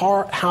just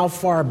how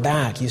far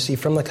back, you see,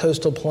 from the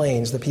coastal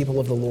plains the people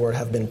of the Lord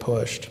have been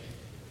pushed.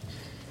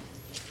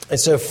 And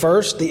so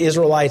first, the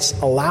Israelites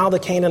allow the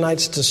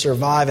Canaanites to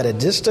survive at a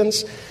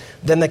distance.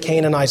 Then the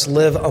Canaanites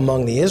live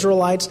among the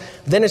Israelites.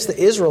 Then it's the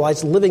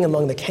Israelites living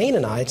among the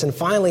Canaanites. And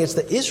finally, it's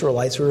the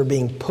Israelites who are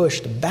being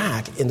pushed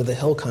back into the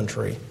hill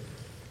country.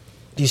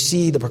 Do you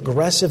see the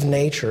progressive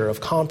nature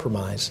of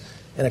compromise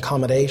and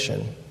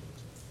accommodation?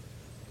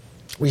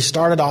 We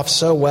started off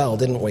so well,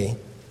 didn't we?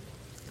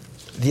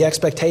 The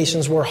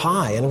expectations were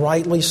high, and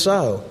rightly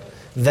so.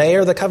 They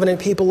are the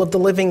covenant people of the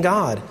living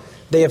God.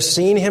 They have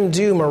seen him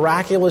do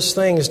miraculous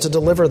things to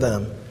deliver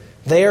them.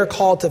 They are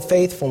called to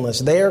faithfulness.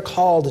 They are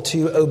called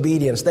to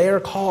obedience. They are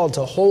called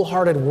to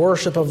wholehearted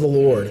worship of the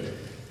Lord.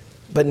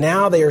 But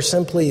now they are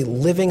simply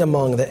living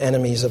among the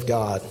enemies of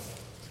God.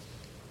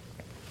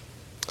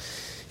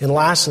 And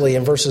lastly,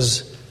 in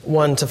verses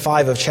 1 to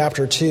 5 of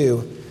chapter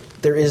 2,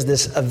 there is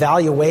this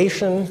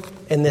evaluation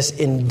and this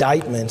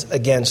indictment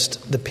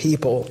against the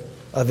people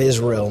of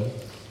Israel.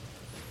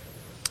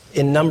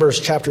 In Numbers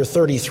chapter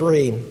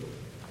 33,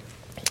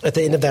 at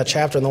the end of that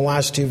chapter, in the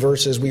last two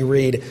verses, we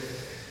read,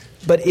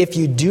 "But if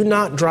you do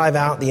not drive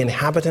out the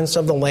inhabitants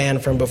of the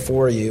land from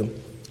before you,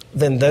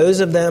 then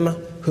those of them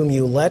whom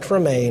you let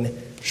remain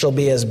shall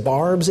be as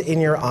barbs in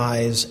your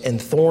eyes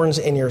and thorns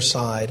in your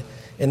side,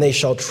 and they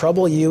shall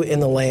trouble you in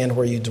the land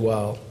where you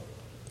dwell.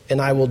 And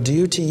I will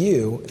do to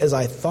you as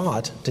I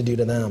thought to do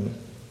to them."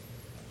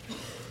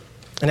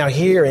 And now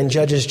here in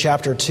Judges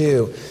chapter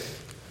 2,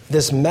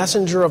 this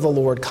messenger of the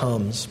Lord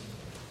comes.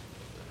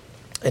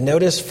 And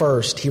notice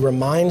first, he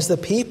reminds the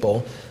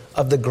people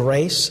of the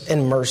grace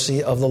and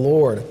mercy of the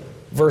Lord.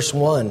 Verse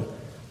 1,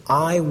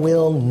 "I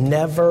will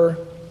never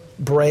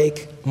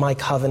break my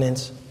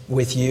covenant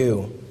with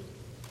you."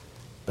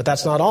 But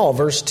that's not all.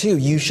 Verse 2,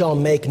 "You shall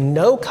make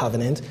no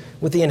covenant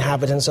with the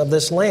inhabitants of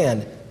this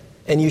land,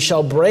 and you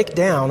shall break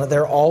down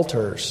their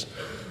altars.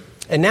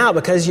 And now,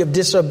 because you have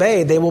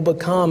disobeyed, they will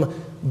become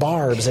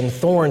barbs and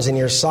thorns in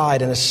your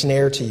side and a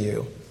snare to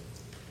you."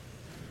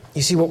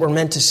 You see, what we're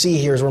meant to see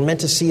here is we're meant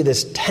to see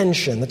this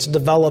tension that's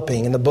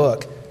developing in the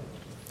book.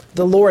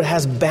 The Lord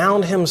has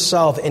bound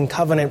himself in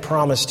covenant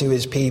promise to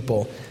his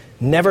people,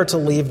 never to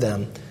leave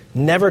them,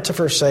 never to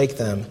forsake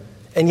them.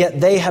 And yet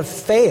they have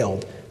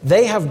failed.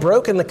 They have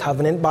broken the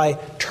covenant by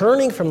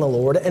turning from the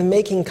Lord and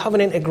making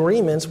covenant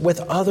agreements with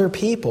other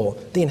people,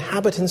 the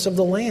inhabitants of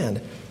the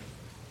land.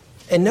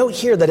 And note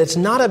here that it's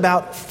not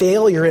about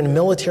failure in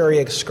military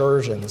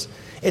excursions.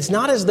 It's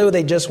not as though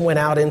they just went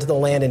out into the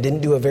land and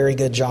didn't do a very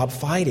good job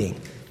fighting.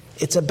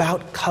 It's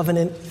about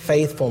covenant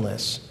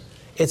faithfulness.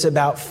 It's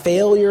about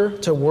failure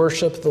to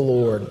worship the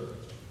Lord.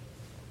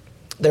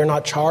 They're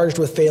not charged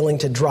with failing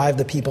to drive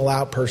the people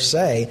out per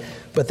se,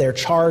 but they're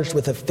charged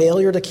with a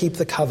failure to keep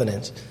the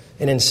covenant.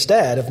 And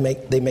instead,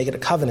 they make it a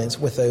covenant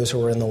with those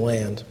who are in the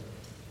land.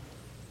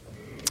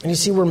 And you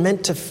see, we're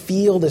meant to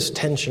feel this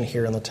tension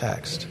here in the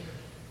text.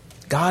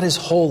 God is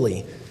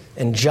holy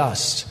and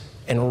just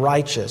and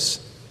righteous,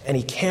 and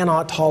he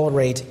cannot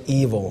tolerate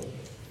evil.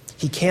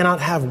 He cannot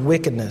have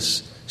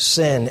wickedness,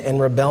 sin, and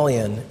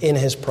rebellion in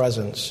his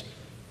presence.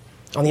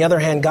 On the other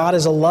hand, God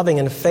is a loving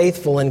and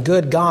faithful and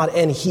good God,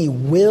 and he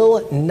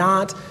will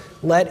not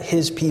let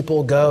his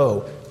people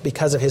go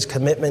because of his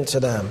commitment to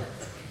them.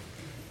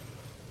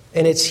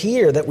 And it's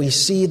here that we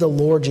see the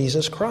Lord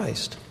Jesus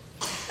Christ.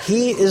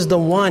 He is the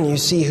one, you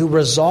see, who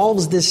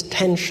resolves this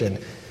tension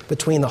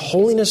between the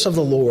holiness of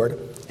the Lord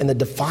and the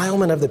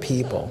defilement of the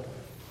people.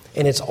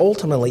 And it's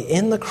ultimately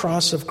in the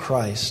cross of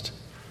Christ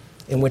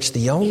in which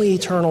the only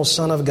eternal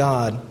Son of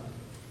God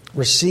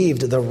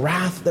received the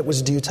wrath that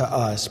was due to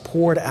us,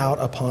 poured out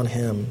upon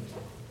him.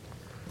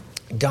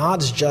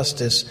 God's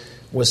justice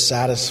was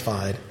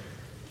satisfied.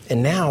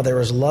 And now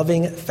there is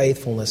loving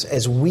faithfulness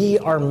as we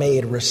are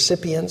made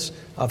recipients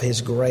of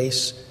his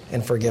grace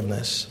and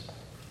forgiveness.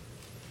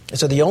 And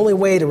so the only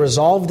way to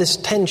resolve this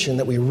tension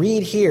that we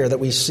read here,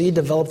 that we see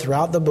developed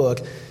throughout the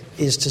book,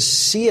 is to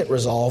see it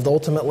resolved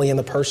ultimately in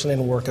the person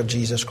and work of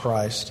Jesus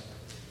Christ.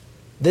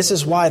 This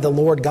is why the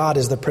Lord God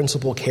is the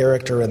principal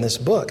character in this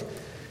book,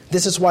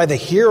 This is why the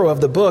hero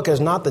of the book is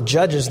not the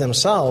judges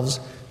themselves,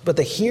 but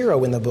the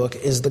hero in the book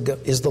is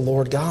the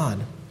Lord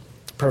God,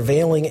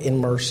 prevailing in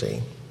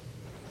mercy.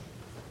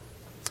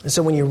 And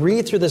so when you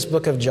read through this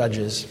book of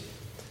Judges,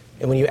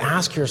 and when you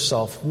ask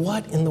yourself,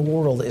 what in the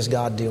world is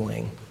God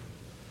doing?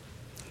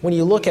 When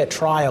you look at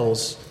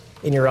trials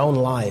in your own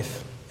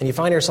life, and you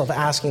find yourself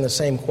asking the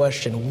same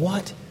question,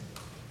 what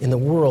in the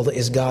world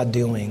is God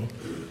doing?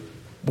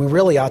 We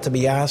really ought to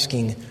be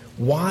asking,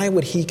 why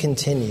would he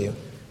continue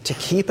to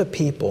keep a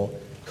people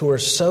who are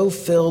so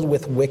filled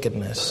with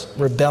wickedness,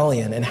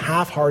 rebellion, and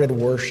half-hearted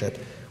worship?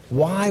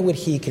 Why would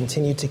he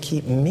continue to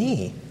keep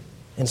me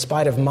in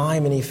spite of my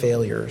many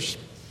failures?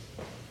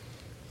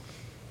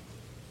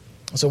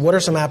 So what are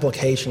some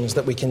applications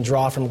that we can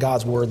draw from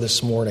God's word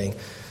this morning?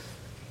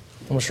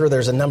 I'm sure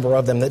there's a number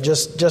of them, that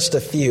just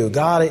a few.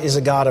 God is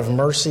a God of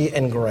mercy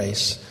and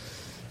grace.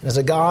 As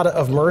a God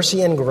of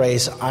mercy and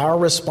grace, our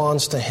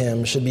response to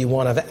him should be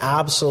one of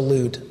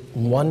absolute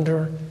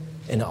wonder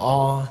and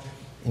awe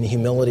and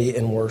humility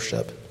and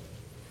worship.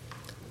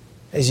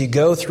 As you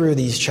go through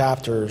these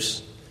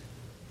chapters,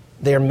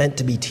 they are meant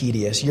to be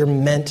tedious. You're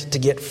meant to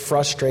get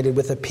frustrated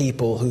with a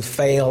people who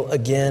fail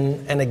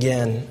again and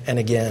again and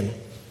again.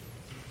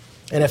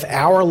 And if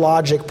our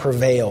logic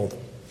prevailed,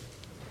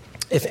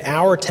 if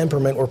our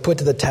temperament were put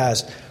to the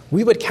test,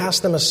 we would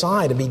cast them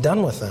aside and be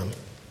done with them.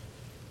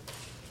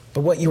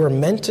 But what you are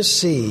meant to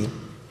see,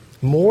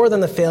 more than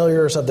the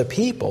failures of the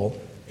people,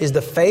 is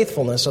the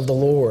faithfulness of the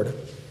Lord.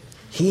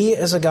 He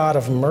is a God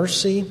of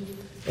mercy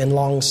and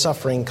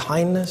long-suffering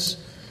kindness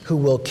who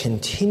will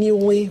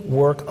continually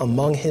work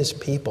among his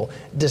people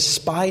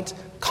despite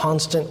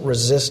constant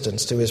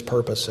resistance to his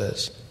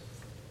purposes.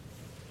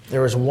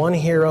 There is one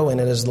hero,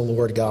 and it is the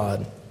Lord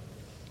God.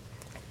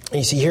 And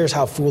you see, here's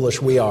how foolish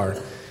we are.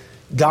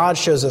 God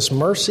shows us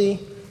mercy,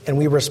 and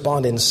we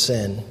respond in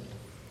sin.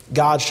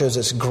 God shows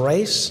us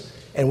grace,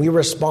 and we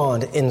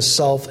respond in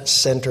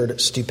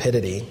self-centered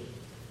stupidity.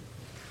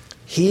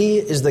 He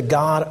is the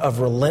God of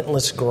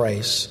relentless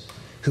grace,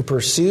 who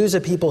pursues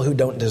a people who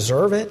don't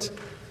deserve it,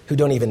 who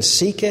don't even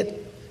seek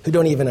it, who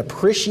don't even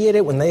appreciate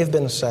it when they've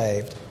been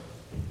saved.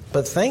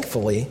 But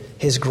thankfully,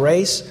 his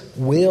grace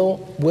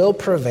will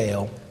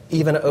prevail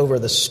even over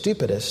the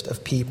stupidest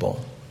of people.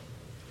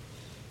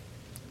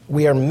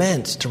 We are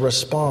meant to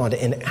respond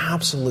in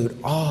absolute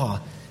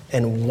awe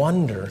and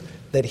wonder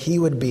that he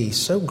would be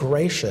so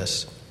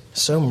gracious,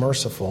 so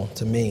merciful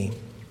to me.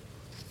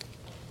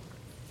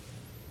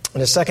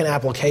 And a second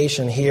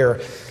application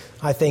here,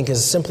 I think,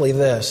 is simply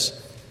this.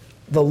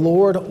 The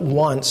Lord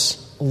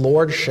wants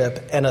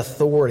lordship and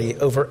authority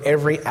over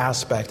every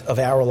aspect of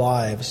our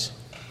lives.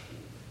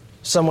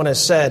 Someone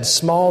has said,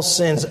 small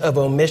sins of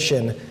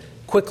omission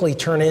quickly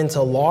turn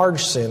into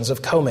large sins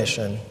of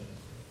commission.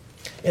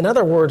 In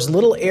other words,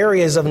 little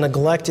areas of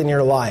neglect in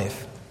your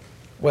life,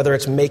 whether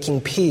it's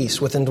making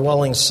peace with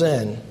indwelling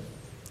sin,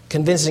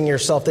 convincing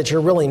yourself that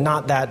you're really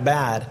not that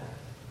bad,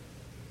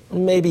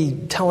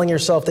 maybe telling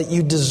yourself that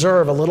you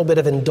deserve a little bit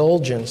of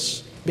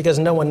indulgence because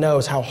no one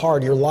knows how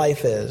hard your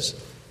life is.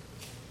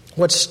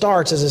 What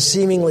starts as a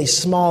seemingly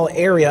small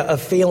area of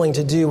failing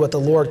to do what the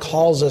Lord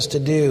calls us to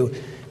do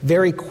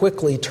very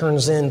quickly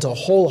turns into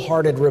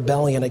wholehearted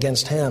rebellion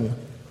against him.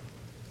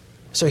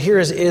 So here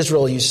is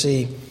Israel, you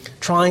see,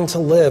 trying to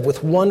live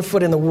with one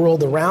foot in the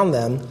world around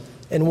them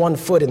and one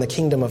foot in the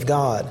kingdom of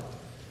God.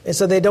 And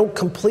so they don't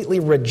completely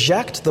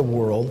reject the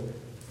world,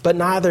 but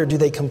neither do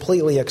they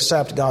completely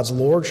accept God's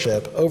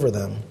lordship over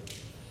them.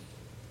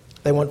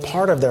 They want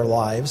part of their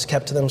lives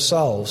kept to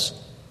themselves.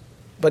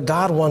 But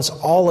God wants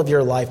all of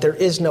your life. There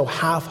is no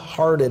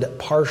half-hearted,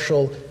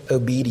 partial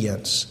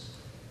obedience.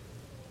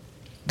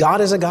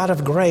 God is a God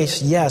of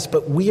grace, yes,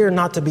 but we are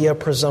not to be a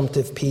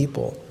presumptive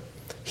people.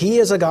 He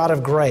is a God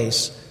of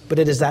grace, but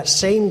it is that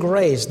same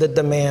grace that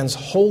demands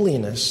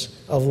holiness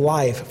of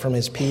life from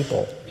his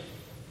people.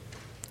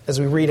 As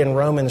we read in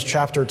Romans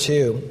chapter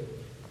 2,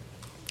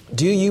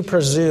 do you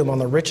presume on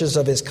the riches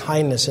of his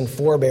kindness and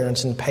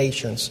forbearance and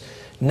patience,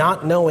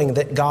 not knowing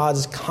that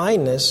God's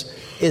kindness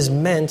is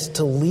meant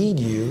to lead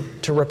you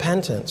to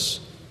repentance?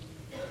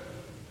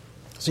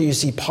 So you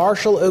see,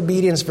 partial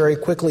obedience very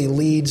quickly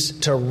leads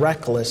to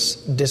reckless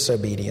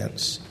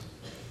disobedience.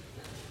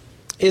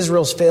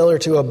 Israel's failure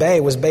to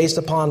obey was based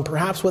upon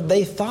perhaps what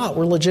they thought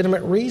were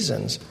legitimate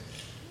reasons.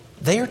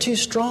 They are too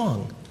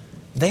strong.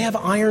 They have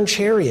iron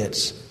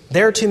chariots.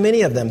 There are too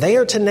many of them. They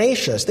are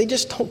tenacious. They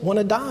just don't want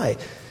to die.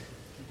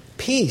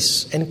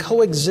 Peace and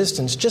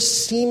coexistence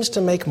just seems to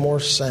make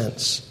more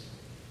sense.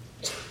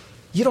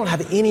 You don't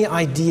have any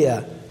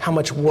idea how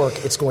much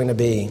work it's going to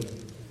be.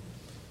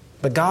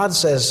 But God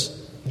says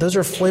those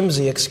are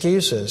flimsy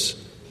excuses.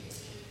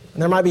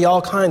 And there might be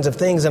all kinds of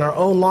things in our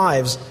own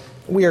lives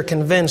we are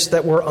convinced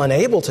that we're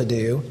unable to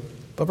do,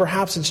 but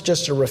perhaps it's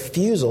just a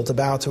refusal to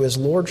bow to his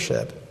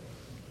lordship.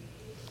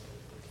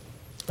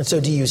 And so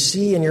do you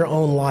see in your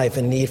own life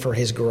a need for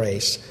his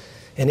grace?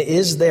 And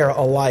is there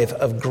a life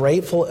of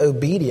grateful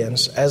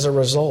obedience as a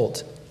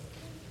result?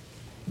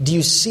 Do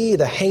you see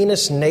the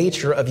heinous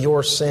nature of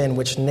your sin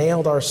which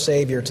nailed our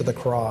Savior to the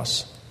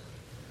cross?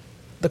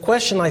 The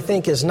question, I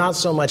think, is not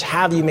so much,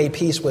 have you made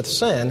peace with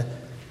sin?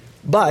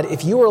 But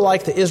if you were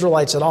like the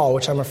Israelites at all,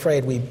 which I'm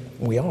afraid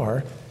we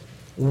are,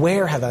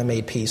 where have I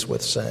made peace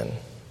with sin?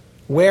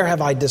 Where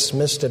have I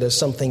dismissed it as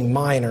something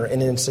minor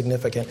and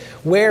insignificant?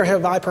 Where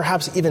have I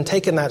perhaps even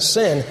taken that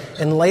sin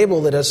and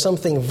labeled it as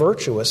something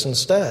virtuous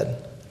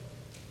instead?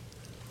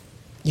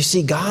 You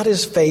see, God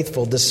is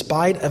faithful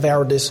despite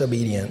our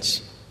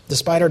disobedience,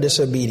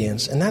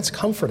 and that's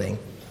comforting.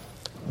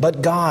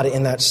 But God,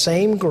 in that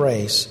same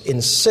grace,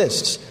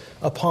 insists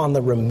upon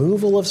the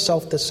removal of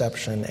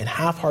self-deception and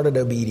half-hearted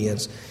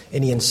obedience,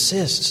 and He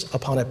insists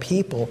upon a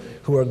people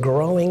who are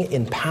growing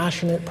in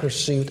passionate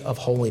pursuit of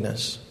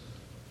holiness.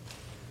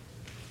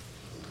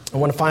 And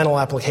one final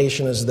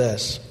application is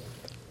this.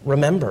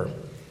 Remember,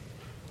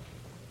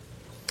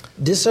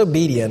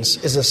 disobedience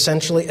is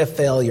essentially a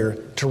failure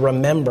to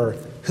remember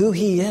who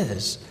He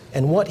is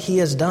and what He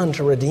has done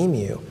to redeem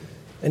you.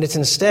 And it's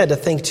instead to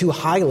think too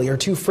highly or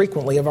too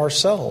frequently of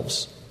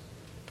ourselves.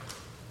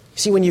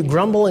 See, when you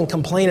grumble and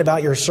complain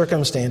about your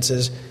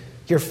circumstances,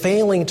 you're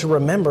failing to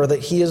remember that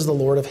He is the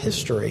Lord of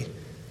history.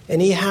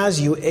 And He has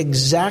you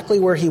exactly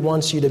where He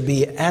wants you to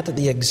be at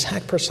the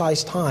exact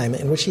precise time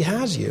in which He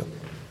has you.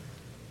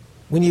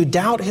 When you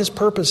doubt His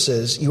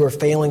purposes, you are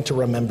failing to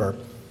remember.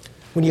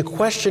 When you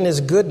question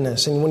His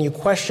goodness and when you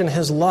question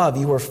His love,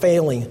 you are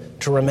failing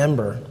to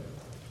remember.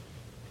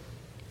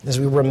 As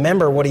we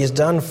remember what He has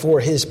done for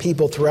His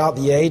people throughout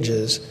the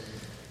ages,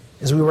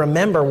 as we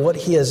remember what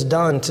He has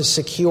done to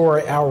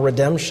secure our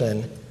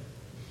redemption,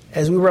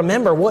 as we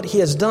remember what He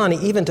has done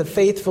even to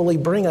faithfully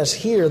bring us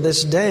here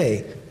this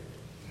day,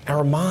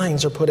 our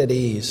minds are put at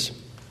ease.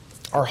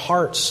 Our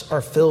hearts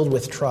are filled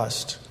with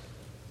trust.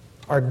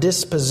 Our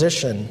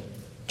disposition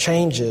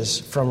changes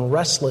from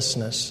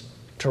restlessness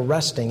to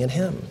resting in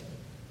Him.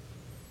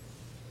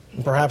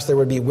 And perhaps there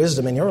would be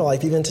wisdom in your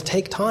life even to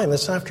take time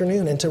this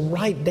afternoon and to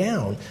write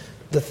down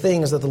the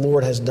things that the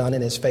Lord has done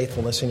in His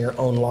faithfulness in your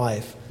own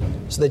life,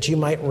 so that you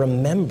might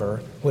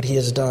remember what He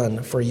has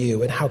done for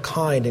you and how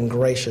kind and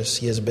gracious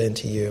He has been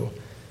to you.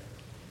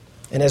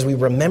 And as we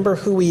remember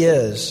who He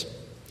is,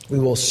 we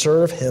will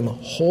serve Him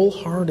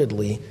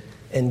wholeheartedly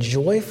and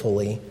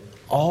joyfully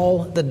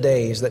all the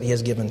days that He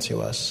has given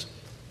to us.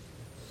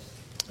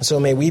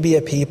 So may we be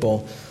a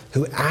people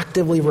who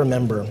actively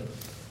remember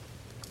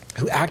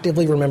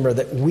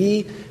that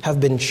we have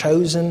been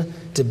chosen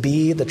to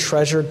be the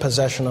treasured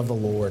possession of the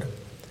Lord,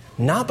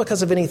 not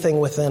because of anything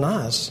within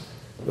us,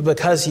 but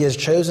because He has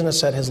chosen to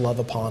set His love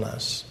upon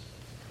us.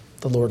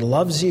 The Lord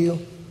loves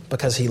you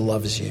because He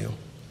loves you.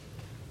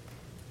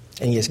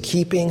 And He is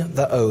keeping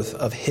the oath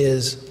of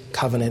His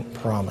covenant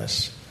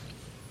promise.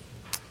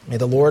 May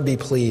the Lord be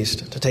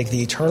pleased to take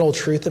the eternal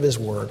truth of His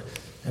word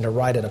and to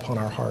write it upon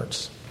our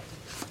hearts.